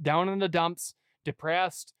down in the dumps,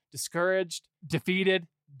 depressed, discouraged, defeated,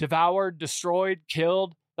 devoured, destroyed,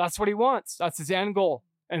 killed. That's what he wants. That's his end goal.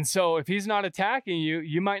 And so if he's not attacking you,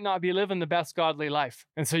 you might not be living the best godly life.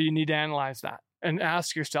 And so you need to analyze that. And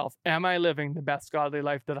ask yourself, am I living the best godly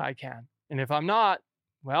life that I can? And if I'm not,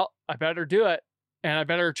 well, I better do it. And I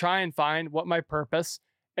better try and find what my purpose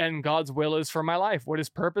and God's will is for my life, what his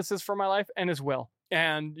purpose is for my life and his will.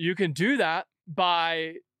 And you can do that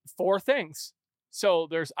by 4 things. So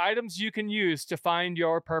there's items you can use to find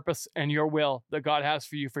your purpose and your will that God has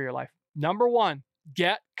for you for your life. Number 1,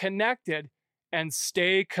 get connected and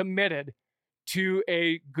stay committed to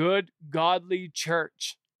a good, godly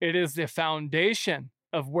church. It is the foundation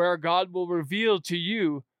of where God will reveal to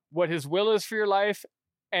you what his will is for your life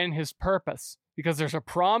and his purpose. Because there's a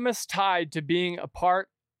promise tied to being a part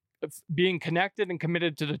of being connected and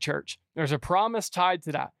committed to the church. There's a promise tied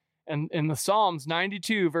to that. And in the Psalms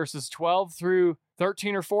 92 verses 12 through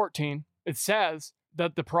 13 or 14, it says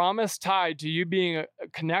that the promise tied to you being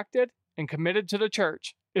connected and committed to the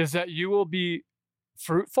church is that you will be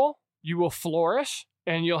fruitful, you will flourish,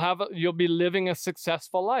 and you'll be living a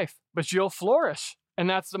successful life, but you'll flourish. And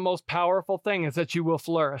that's the most powerful thing, is that you will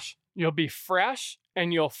flourish. You'll be fresh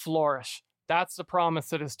and you'll flourish. That's the promise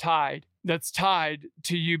that's tied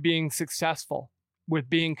to you being successful with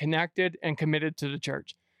being connected and committed to the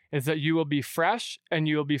church, is that you will be fresh and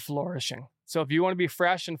you will be flourishing. So if you want to be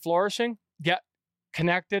fresh and flourishing, get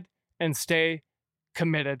connected and stay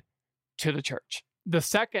committed to the church. The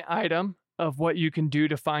second item of what you can do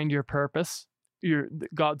to find your purpose,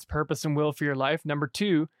 God's purpose and will for your life, number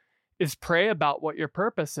 2, is pray about what your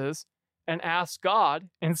purpose is and ask God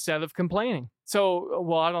instead of complaining. So,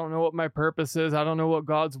 well, I don't know what my purpose is. I don't know what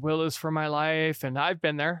God's will is for my life. And I've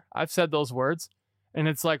been there. I've said those words. And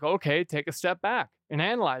it's like, okay, take a step back and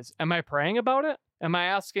analyze. Am I praying about it? Am I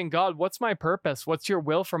asking God, what's my purpose? What's your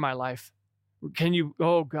will for my life? Can you,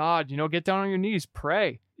 oh God, get down on your knees,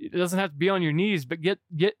 pray. It doesn't have to be on your knees, but get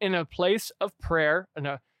in a place of prayer,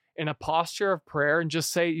 in a posture of prayer, and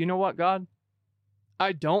just say, you know what, God?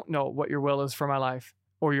 I don't know what your will is for my life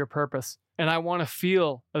or your purpose. And I want to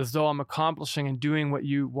feel as though I'm accomplishing and doing what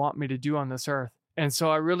you want me to do on this earth. And so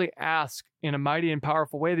I really ask in a mighty and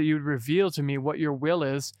powerful way that you would reveal to me what your will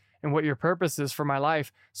is and what your purpose is for my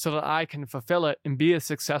life, so that I can fulfill it and be a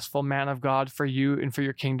successful man of God for you and for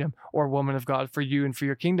your kingdom, or woman of God for you and for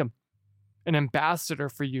your kingdom, an ambassador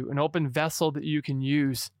for you, an open vessel that you can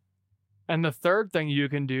use. And the third thing you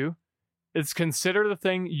can do is consider the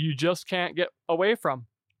thing you just can't get away from.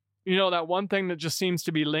 That one thing that just seems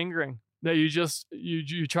to be lingering, that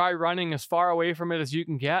you try running as far away from it as you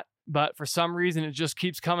can get, but for some reason it just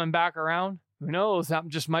keeps coming back around. Who knows? That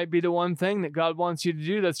just might be the one thing that God wants you to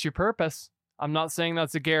do. That's your purpose. I'm not saying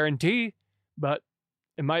that's a guarantee, but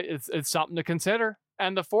it's something to consider.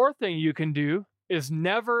 And the fourth thing you can do is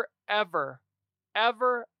never, ever,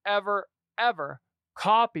 ever, ever, ever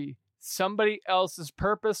copy somebody else's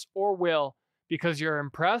purpose or will because you're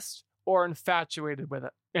impressed or infatuated with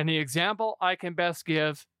it. And the example I can best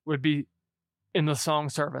give would be in the song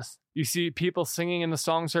service. You see people singing in the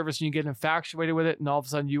song service and you get infatuated with it, and all of a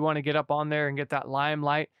sudden you want to get up on there and get that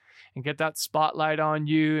limelight and get that spotlight on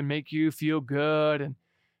you and make you feel good and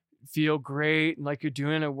feel great and like you're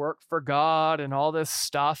doing a work for God and all this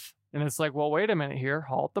stuff. And it's like, well, wait a minute here,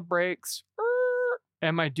 halt the brakes.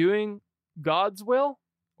 Am I doing God's will,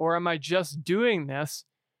 or am I just doing this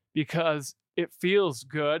because it feels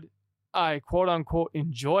good? I quote unquote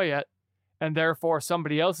enjoy it, and therefore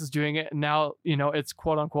somebody else is doing it, and now, it's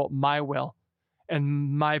quote unquote my will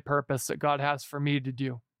and my purpose that God has for me to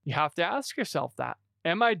do. You have to ask yourself that.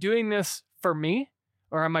 Am I doing this for me,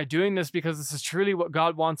 or am I doing this because this is truly what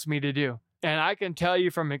God wants me to do? And I can tell you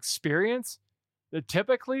from experience that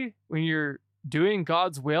typically when you're doing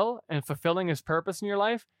God's will and fulfilling his purpose in your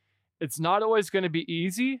life, it's not always going to be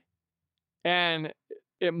easy, and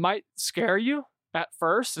it might scare you at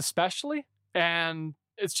first, especially, and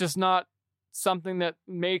it's just not something that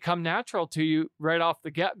may come natural to you right off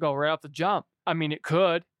the get-go, right off the jump. I mean, it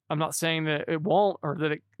could. I'm not saying that it won't, or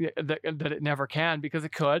that it never can, because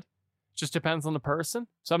it could. It just depends on the person.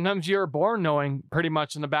 Sometimes you're born knowing pretty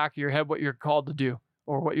much in the back of your head what you're called to do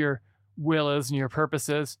or what your will is and your purpose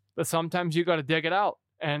is, but sometimes you got to dig it out,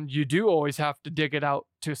 and you do always have to dig it out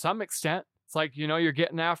to some extent. It's like, you're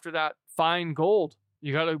getting after that fine gold.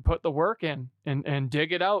 You got to put the work in and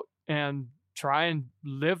dig it out and try and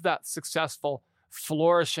live that successful,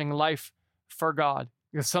 flourishing life for God.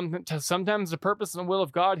 Because sometimes the purpose and the will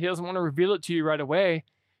of God, he doesn't want to reveal it to you right away,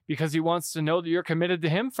 because he wants to know that you're committed to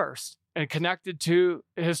him first and connected to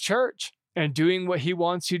his church and doing what he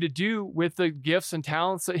wants you to do with the gifts and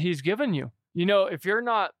talents that he's given you. If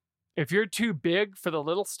you're too big for the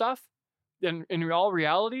little stuff, then in all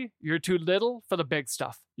reality, you're too little for the big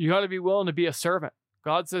stuff. You got to be willing to be a servant.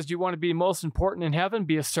 God says, you want to be most important in heaven,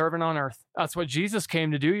 be a servant on earth. That's what Jesus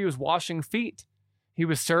came to do. He was washing feet. He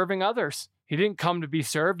was serving others. He didn't come to be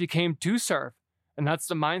served. He came to serve. And that's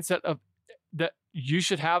the mindset that you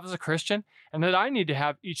should have as a Christian, and that I need to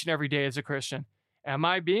have each and every day as a Christian. Am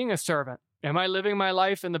I being a servant? Am I living my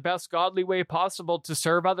life in the best godly way possible to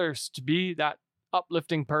serve others, to be that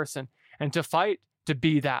uplifting person, and to fight to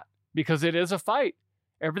be that? Because it is a fight.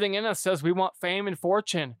 Everything in us says we want fame and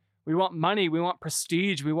fortune. We want money. We want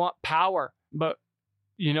prestige. We want power. But,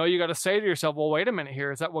 you got to say to yourself, well, wait a minute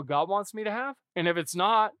here. Is that what God wants me to have? And if it's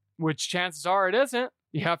not, which chances are it isn't,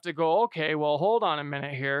 you have to go, okay, well, hold on a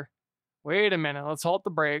minute here. Wait a minute. Let's halt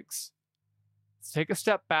the brakes. Let's take a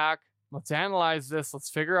step back. Let's analyze this.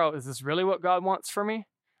 Let's figure out, is this really what God wants for me?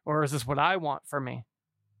 Or is this what I want for me?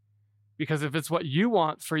 Because if it's what you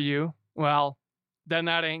want for you, well, then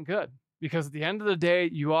that ain't good. Because at the end of the day,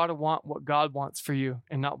 you ought to want what God wants for you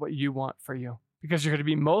and not what you want for you. Because you're going to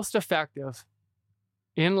be most effective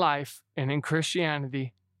in life and in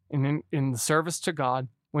Christianity and in the service to God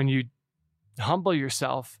when you humble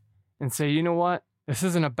yourself and say, you know what? This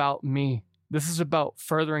isn't about me. This is about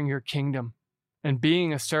furthering your kingdom and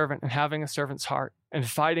being a servant and having a servant's heart and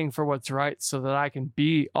fighting for what's right so that I can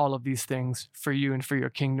be all of these things for you and for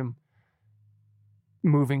your kingdom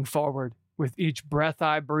moving forward. With each breath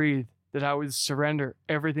I breathe, that I would surrender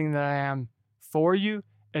everything that I am for you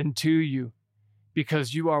and to you,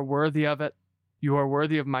 because you are worthy of it. You are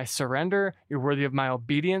worthy of my surrender. You're worthy of my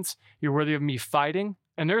obedience. You're worthy of me fighting.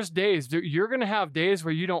 And there's days, you're going to have days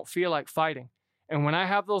where you don't feel like fighting. And when I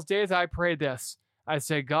have those days, I pray this. I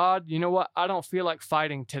say, God, you know what? I don't feel like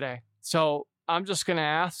fighting today. So I'm just going to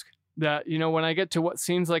ask that, when I get to what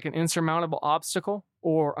seems like an insurmountable obstacle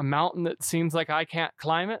or a mountain that seems like I can't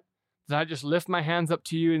climb it, that I just lift my hands up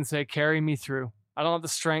to you and say, carry me through. I don't have the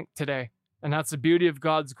strength today. And that's the beauty of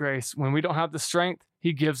God's grace. When we don't have the strength,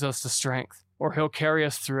 he gives us the strength, or he'll carry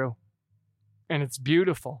us through. And it's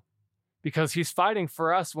beautiful because he's fighting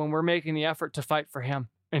for us when we're making the effort to fight for him.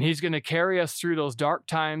 And he's going to carry us through those dark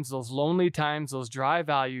times, those lonely times, those dry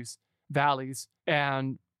valleys.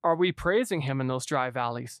 And are we praising him in those dry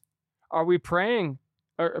valleys? Are we praying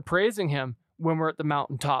or praising him when we're at the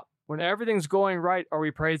mountaintop? When everything's going right, are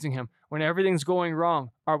we praising him? When everything's going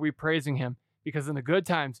wrong, are we praising him? Because in the good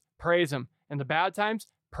times, praise him. In the bad times,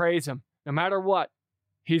 praise him. No matter what,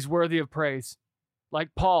 he's worthy of praise.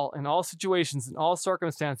 Like Paul, in all situations, in all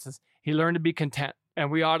circumstances, he learned to be content. And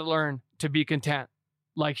we ought to learn to be content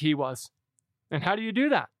like he was. And how do you do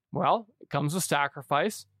that? Well, it comes with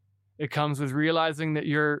sacrifice. It comes with realizing that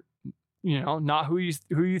you're, not who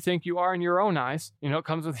you think you are in your own eyes. It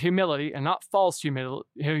comes with humility, and not false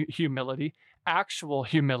humility, actual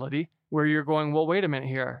humility, where you're going, well, wait a minute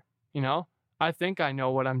here. I think I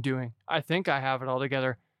know what I'm doing. I think I have it all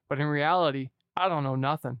together. But in reality, I don't know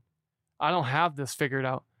nothing. I don't have this figured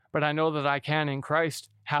out. But I know that I can in Christ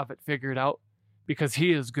have it figured out, because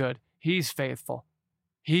he is good. He's faithful.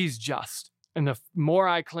 He's just. And the more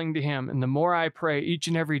I cling to him and the more I pray each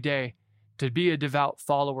and every day to be a devout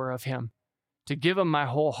follower of him, to give him my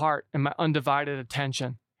whole heart and my undivided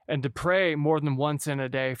attention, and to pray more than once in a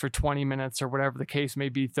day for 20 minutes or whatever the case may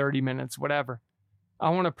be, 30 minutes, whatever. I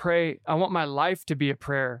want to pray. I want my life to be a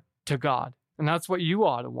prayer to God. And that's what you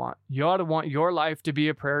ought to want. You ought to want your life to be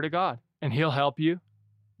a prayer to God, and he'll help you.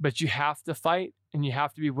 But you have to fight, and you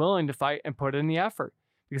have to be willing to fight and put in the effort,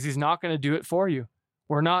 because he's not going to do it for you.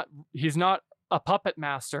 He's not a puppet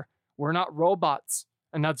master. We're not robots.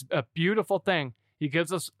 And that's a beautiful thing. He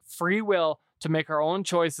gives us free will to make our own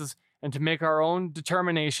choices and to make our own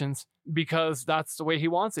determinations, because that's the way he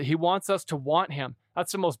wants it. He wants us to want him.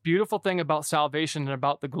 That's the most beautiful thing about salvation and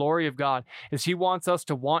about the glory of God, is he wants us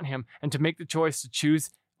to want him and to make the choice to choose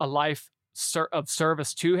a life of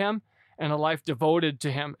service to him and a life devoted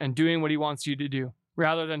to him and doing what he wants you to do,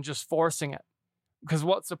 rather than just forcing it. Because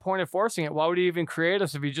what's the point of forcing it? Why would he even create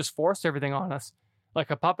us if he just forced everything on us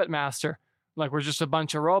like a puppet master, like we're just a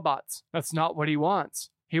bunch of robots? That's not what he wants.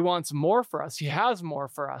 He wants more for us. He has more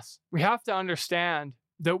for us. We have to understand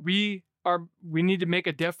that we need to make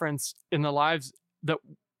a difference in the lives that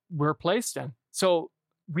we're placed in. So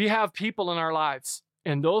we have people in our lives,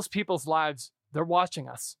 and those people's lives, they're watching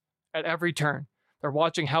us at every turn. They're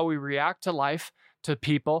watching how we react to life, to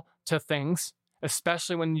people, to things,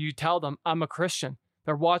 especially when you tell them, I'm a Christian.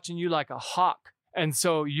 They're watching you like a hawk. And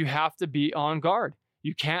so you have to be on guard.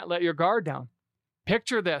 You can't let your guard down.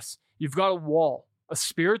 Picture this. You've got a wall, a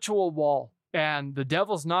spiritual wall, and the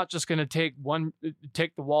devil's not just going to take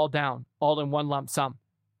the wall down all in one lump sum.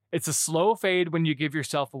 It's a slow fade when you give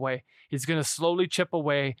yourself away. He's going to slowly chip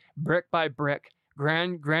away, brick by brick,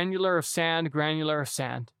 granular of sand.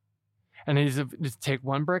 And he's just take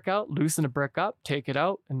one brick out, loosen a brick up, take it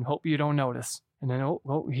out, and hope you don't notice. And then,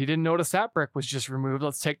 he didn't notice that brick was just removed.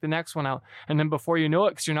 Let's take the next one out. And then before you know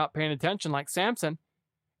it, because you're not paying attention like Samson,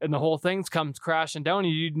 and the whole thing comes crashing down,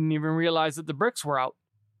 and you didn't even realize that the bricks were out.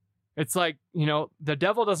 It's like, the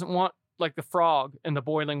devil doesn't want like the frog in the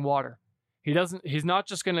boiling water. He's not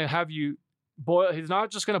just going to have you boil. He's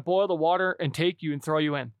not just going to boil the water and take you and throw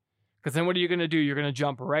you in. Because then what are you going to do? You're going to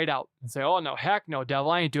jump right out and say, oh no, heck no, devil,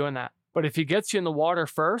 I ain't doing that. But if he gets you in the water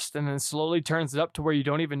first and then slowly turns it up to where you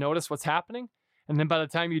don't even notice what's happening, and then by the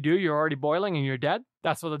time you do, you're already boiling and you're dead,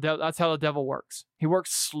 that's how the devil works. He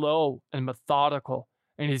works slow and methodical,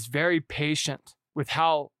 and he's very patient with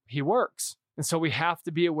how he works. And so we have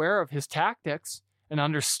to be aware of his tactics and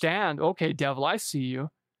understand, okay, devil, I see you.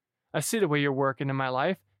 I see the way you're working in my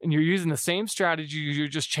life, and you're using the same strategy. You're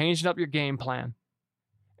just changing up your game plan.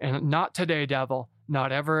 And not today, devil,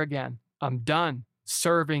 not ever again. I'm done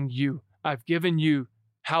serving you. I've given you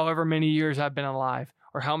however many years I've been alive,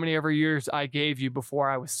 or how many ever years I gave you before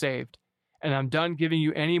I was saved. And I'm done giving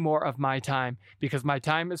you any more of my time, because my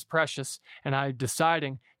time is precious, and I'm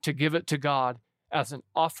deciding to give it to God as an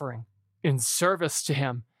offering in service to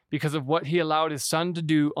him because of what he allowed his son to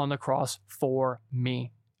do on the cross for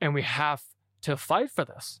me. And we have to fight for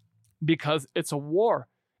this because it's a war.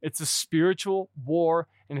 It's a spiritual war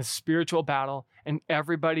and a spiritual battle, and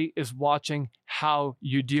everybody is watching how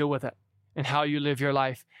you deal with it and how you live your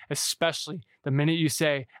life, especially the minute you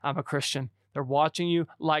say, I'm a Christian. They're watching you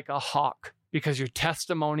like a hawk because your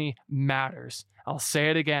testimony matters. I'll say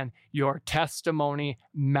it again. Your testimony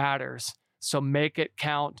matters. So make it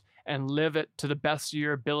count and live it to the best of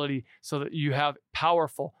your ability so that you have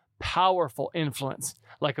powerful influence,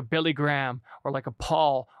 like a Billy Graham or like a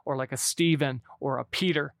Paul or like a Stephen or a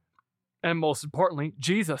Peter. And most importantly,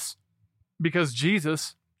 Jesus, because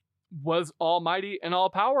Jesus was almighty and all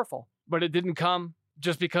powerful, but it didn't come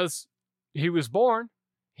just because he was born.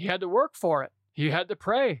 He had to work for it. He had to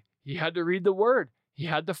pray. He had to read the word. He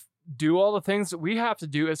had to do all the things that we have to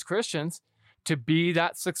do as Christians to be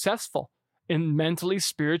that successful in mentally,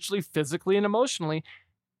 spiritually, physically, and emotionally.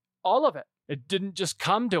 All of it. It didn't just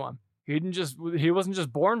come to him. He wasn't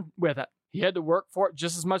just born with it. He had to work for it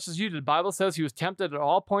just as much as you did. The Bible says he was tempted at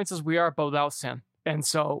all points as we are, but without sin. And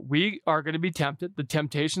so we are going to be tempted. The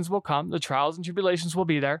temptations will come. The trials and tribulations will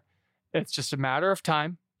be there. It's just a matter of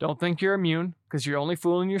time. Don't think you're immune because you're only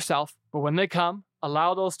fooling yourself. But when they come,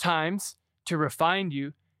 allow those times to refine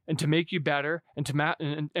you and to make you better and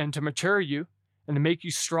to mature you and to make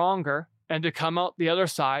you stronger and to come out the other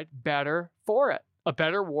side better for it. A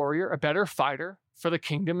better warrior, a better fighter for the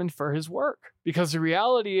kingdom and for his work. Because the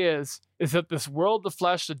reality is that this world, the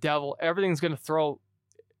flesh, the devil, everything's going to throw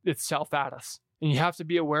itself at us. And you have to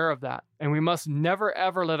be aware of that. And we must never,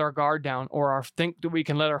 ever let our guard down or think that we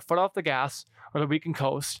can let our foot off the gas or that we can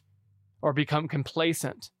coast or become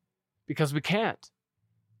complacent, because we can't.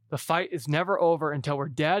 The fight is never over until we're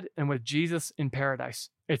dead and with Jesus in paradise.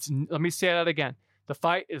 Let me say that again. The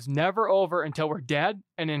fight is never over until we're dead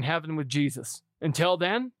and in heaven with Jesus. Until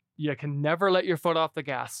then, you can never let your foot off the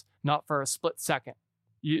gas, not for a split second.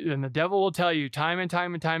 And the devil will tell you time and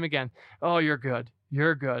time and time again, oh, you're good.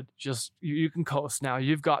 You're good. Just, you can coast now.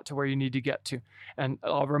 You've got to where you need to get to. And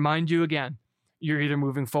I'll remind you again, you're either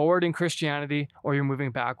moving forward in Christianity or you're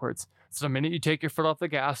moving backwards. So the minute you take your foot off the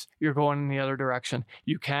gas, you're going in the other direction.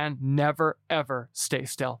 You can never, ever stay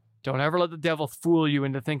still. Don't ever let the devil fool you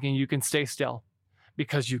into thinking you can stay still,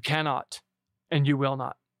 because you cannot and you will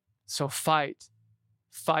not. So fight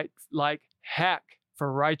like heck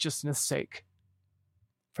for righteousness' sake,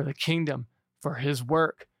 for the kingdom, for his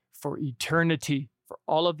work, for eternity, for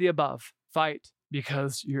all of the above. Fight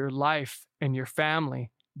because your life and your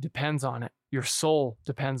family depends on it. Your soul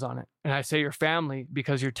depends on it. And I say your family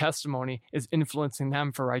because your testimony is influencing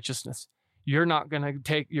them for righteousness. You're not going to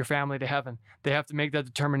take your family to heaven. They have to make that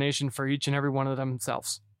determination for each and every one of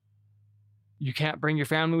themselves. You can't bring your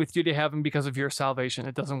family with you to heaven because of your salvation.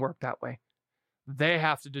 It doesn't work that way. They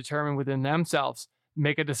have to determine within themselves,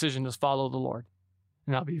 make a decision to follow the Lord.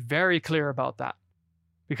 And I'll be very clear about that,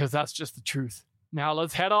 because that's just the truth. Now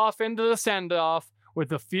let's head off into the send-off with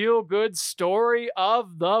the feel-good story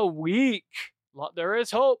of the week. There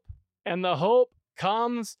is hope, and the hope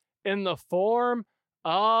comes in the form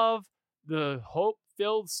of the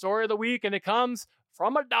hope-filled story of the week, and it comes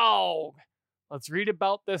from a dog. Let's read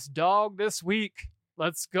about this dog this week.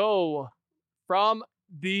 Let's go from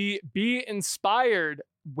the Be Inspired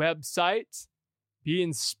website,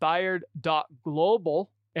 beinspired.global,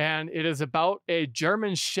 and it is about a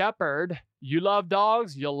German Shepherd. You love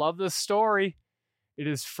dogs, you'll love this story. It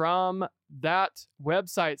is from that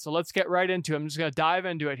website. So let's get right into it. I'm just going to dive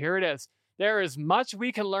into it. Here it is. There is much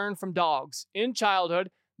we can learn from dogs. In childhood,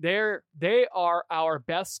 they are our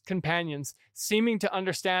best companions, seeming to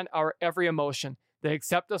understand our every emotion. They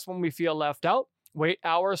accept us when we feel left out, wait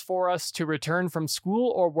hours for us to return from school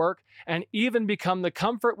or work, and even become the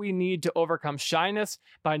comfort we need to overcome shyness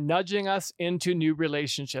by nudging us into new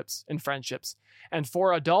relationships and friendships. And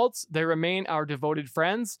for adults, they remain our devoted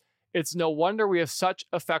friends. It's no wonder we have such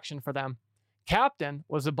affection for them. Captain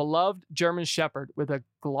was a beloved German Shepherd with a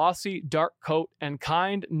glossy, dark coat and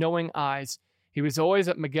kind, knowing eyes. He was always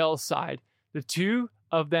at Miguel's side, the two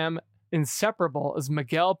of them inseparable as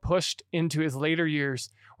Miguel pushed into his later years.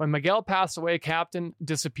 When Miguel passed away, Captain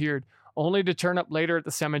disappeared, only to turn up later at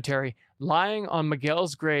the cemetery. Lying on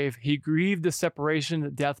Miguel's grave, he grieved the separation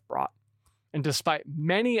that death brought. And despite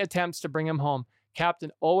many attempts to bring him home,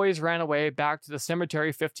 Captain always ran away back to the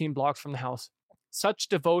cemetery 15 blocks from the house. Such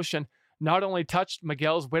devotion not only touched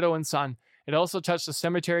Miguel's widow and son, it also touched the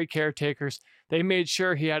cemetery caretakers. They made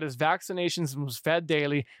sure he had his vaccinations and was fed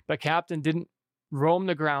daily, but Captain didn't roam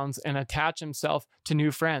the grounds and attach himself to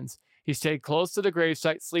new friends. He stayed close to the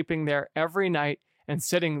gravesite, sleeping there every night and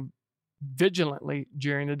sitting vigilantly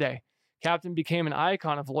during the day. Captain became an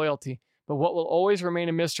icon of loyalty, but what will always remain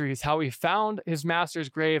a mystery is how he found his master's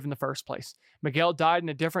grave in the first place. Miguel died in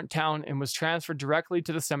a different town and was transferred directly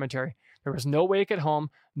to the cemetery. There was no wake at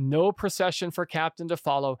home, no procession for Captain to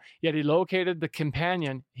follow, yet he located the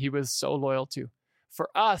companion he was so loyal to. For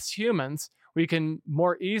us humans, we can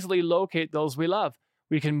more easily locate those we love.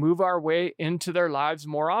 We can move our way into their lives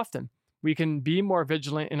more often. We can be more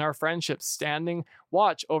vigilant in our friendships, standing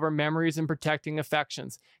watch over memories and protecting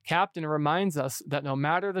affections. Captain reminds us that no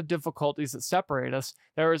matter the difficulties that separate us,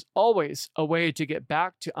 there is always a way to get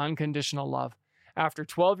back to unconditional love. After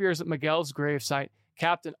 12 years at Miguel's gravesite,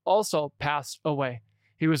 Captain also passed away.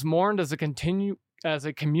 He was mourned as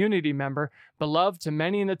a community member, beloved to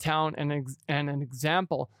many in the town, and an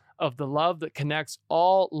example of the love that connects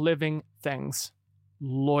all living things.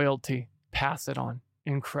 Loyalty. Pass it on.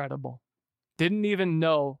 Incredible. Didn't even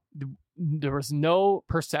know there was no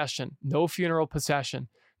procession, no funeral procession,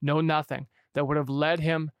 no nothing that would have led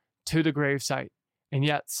him to the gravesite. And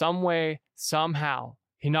yet, some way, somehow,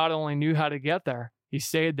 he not only knew how to get there, he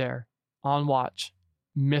stayed there on watch,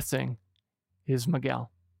 missing his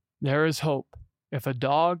Miguel. There is hope. If a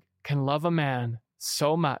dog can love a man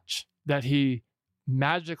so much that he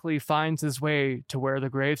magically finds his way to where the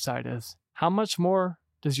gravesite is, how much more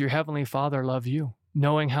does your Heavenly Father love you?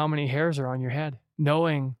 Knowing how many hairs are on your head,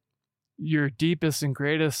 knowing your deepest and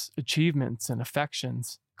greatest achievements and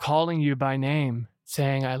affections, calling you by name,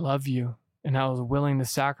 saying, I love you, and I was willing to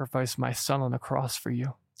sacrifice my son on the cross for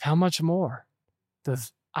you. How much more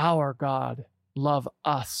does our God love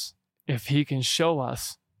us if he can show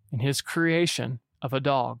us in his creation of a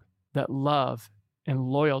dog that love and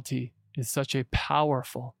loyalty is such a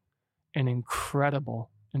powerful and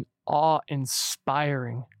incredible and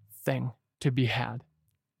awe-inspiring thing to be had.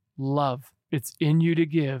 Love, it's in you to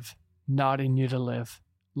give, not in you to live.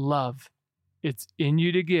 Love, it's in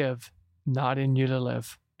you to give, not in you to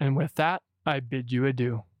live. And with that, I bid you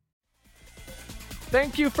adieu.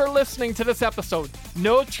 Thank you for listening to this episode.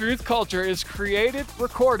 No Truth Culture is created,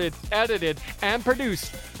 recorded, edited, and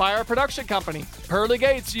produced by our production company, Pearly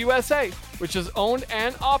Gates USA, which is owned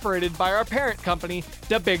and operated by our parent company,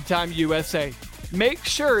 The Big Time USA. Make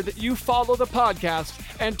sure that you follow the podcast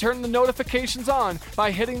and turn the notifications on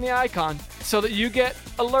by hitting the icon so that you get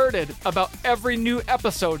alerted about every new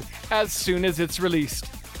episode as soon as it's released.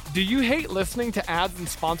 Do you hate listening to ads and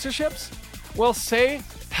sponsorships? Well, say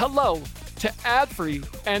hello to ad-free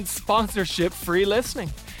and sponsorship-free listening,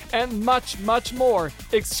 and much, much more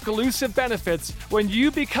exclusive benefits when you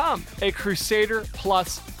become a Crusader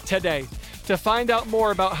Plus today. To find out more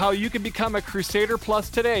about how you can become a Crusader Plus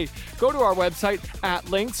today, go to our website at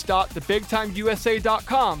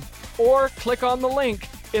links.thebigtimeusa.com or click on the link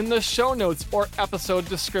in the show notes or episode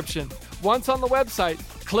description. Once on the website,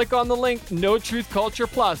 click on the link No Truth Culture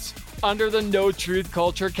Plus under the No Truth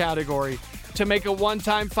Culture category. To make a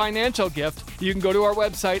one-time financial gift, you can go to our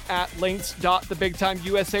website at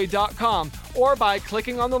links.thebigtimeusa.com or by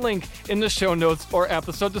clicking on the link in the show notes or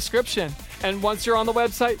episode description. And once you're on the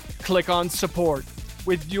website, click on support.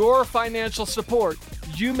 With your financial support,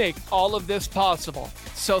 you make all of this possible.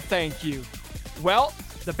 So thank you. Well,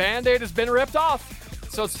 the Band-Aid has been ripped off,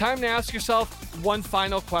 so it's time to ask yourself one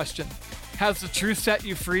final question. Has the truth set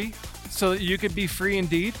you free so that you could be free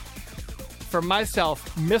indeed? For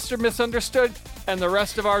myself, Mr. Misunderstood, and the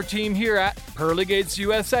rest of our team here at Pearly Gates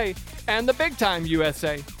USA and the Big Time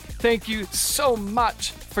USA, thank you so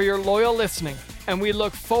much for your loyal listening, and we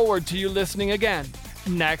look forward to you listening again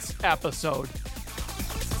next episode.